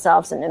present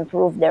themselves and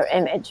improve their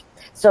image.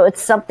 So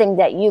it's something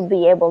that you'll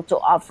be able to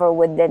offer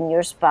within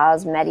your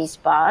spas,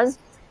 Medi-Spas,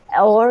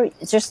 or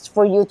just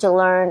for you to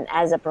learn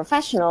as a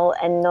professional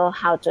and know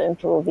how to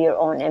improve your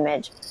own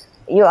image.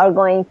 You are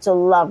going to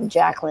love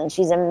Jacqueline.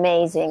 She's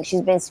amazing.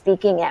 She's been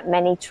speaking at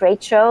many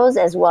trade shows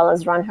as well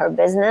as run her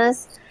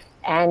business.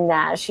 And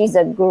she's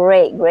a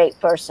great, great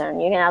person.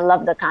 You're going to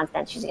love the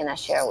content she's going to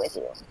share with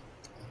you.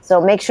 So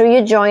make sure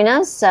you join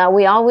us.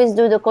 We always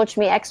do the Coach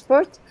Me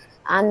Expert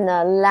on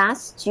the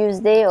last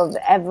Tuesday of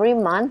every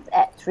month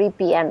at 3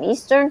 p.m.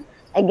 Eastern.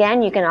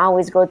 Again, you can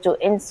always go to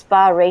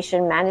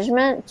Inspiration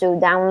Management to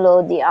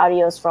download the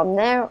audios from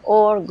there,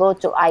 or go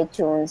to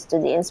iTunes to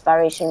the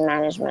Inspiration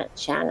Management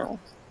channel.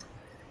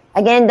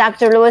 Again,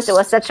 Dr. Lewis, it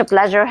was such a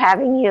pleasure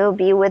having you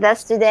be with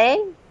us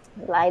today.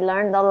 I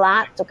learned a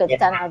lot, took a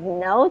ton of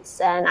notes,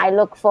 and I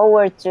look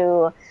forward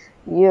to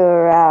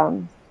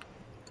your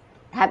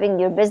having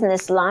your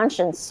business launch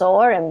and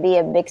soar and be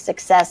a big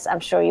success. I'm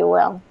sure you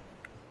will.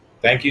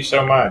 Thank you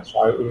so much.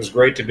 It was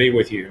great to be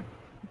with you.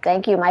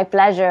 Thank you. My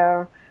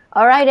pleasure.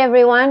 All right,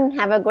 everyone.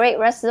 Have a great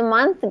rest of the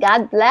month.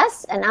 God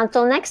bless. And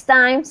until next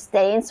time,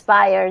 stay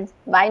inspired.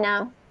 Bye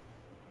now.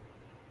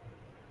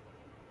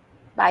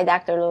 Bye,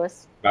 Dr.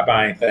 Lewis.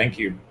 Bye-bye. Thank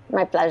you.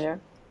 My pleasure.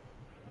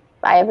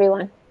 Bye,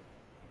 everyone.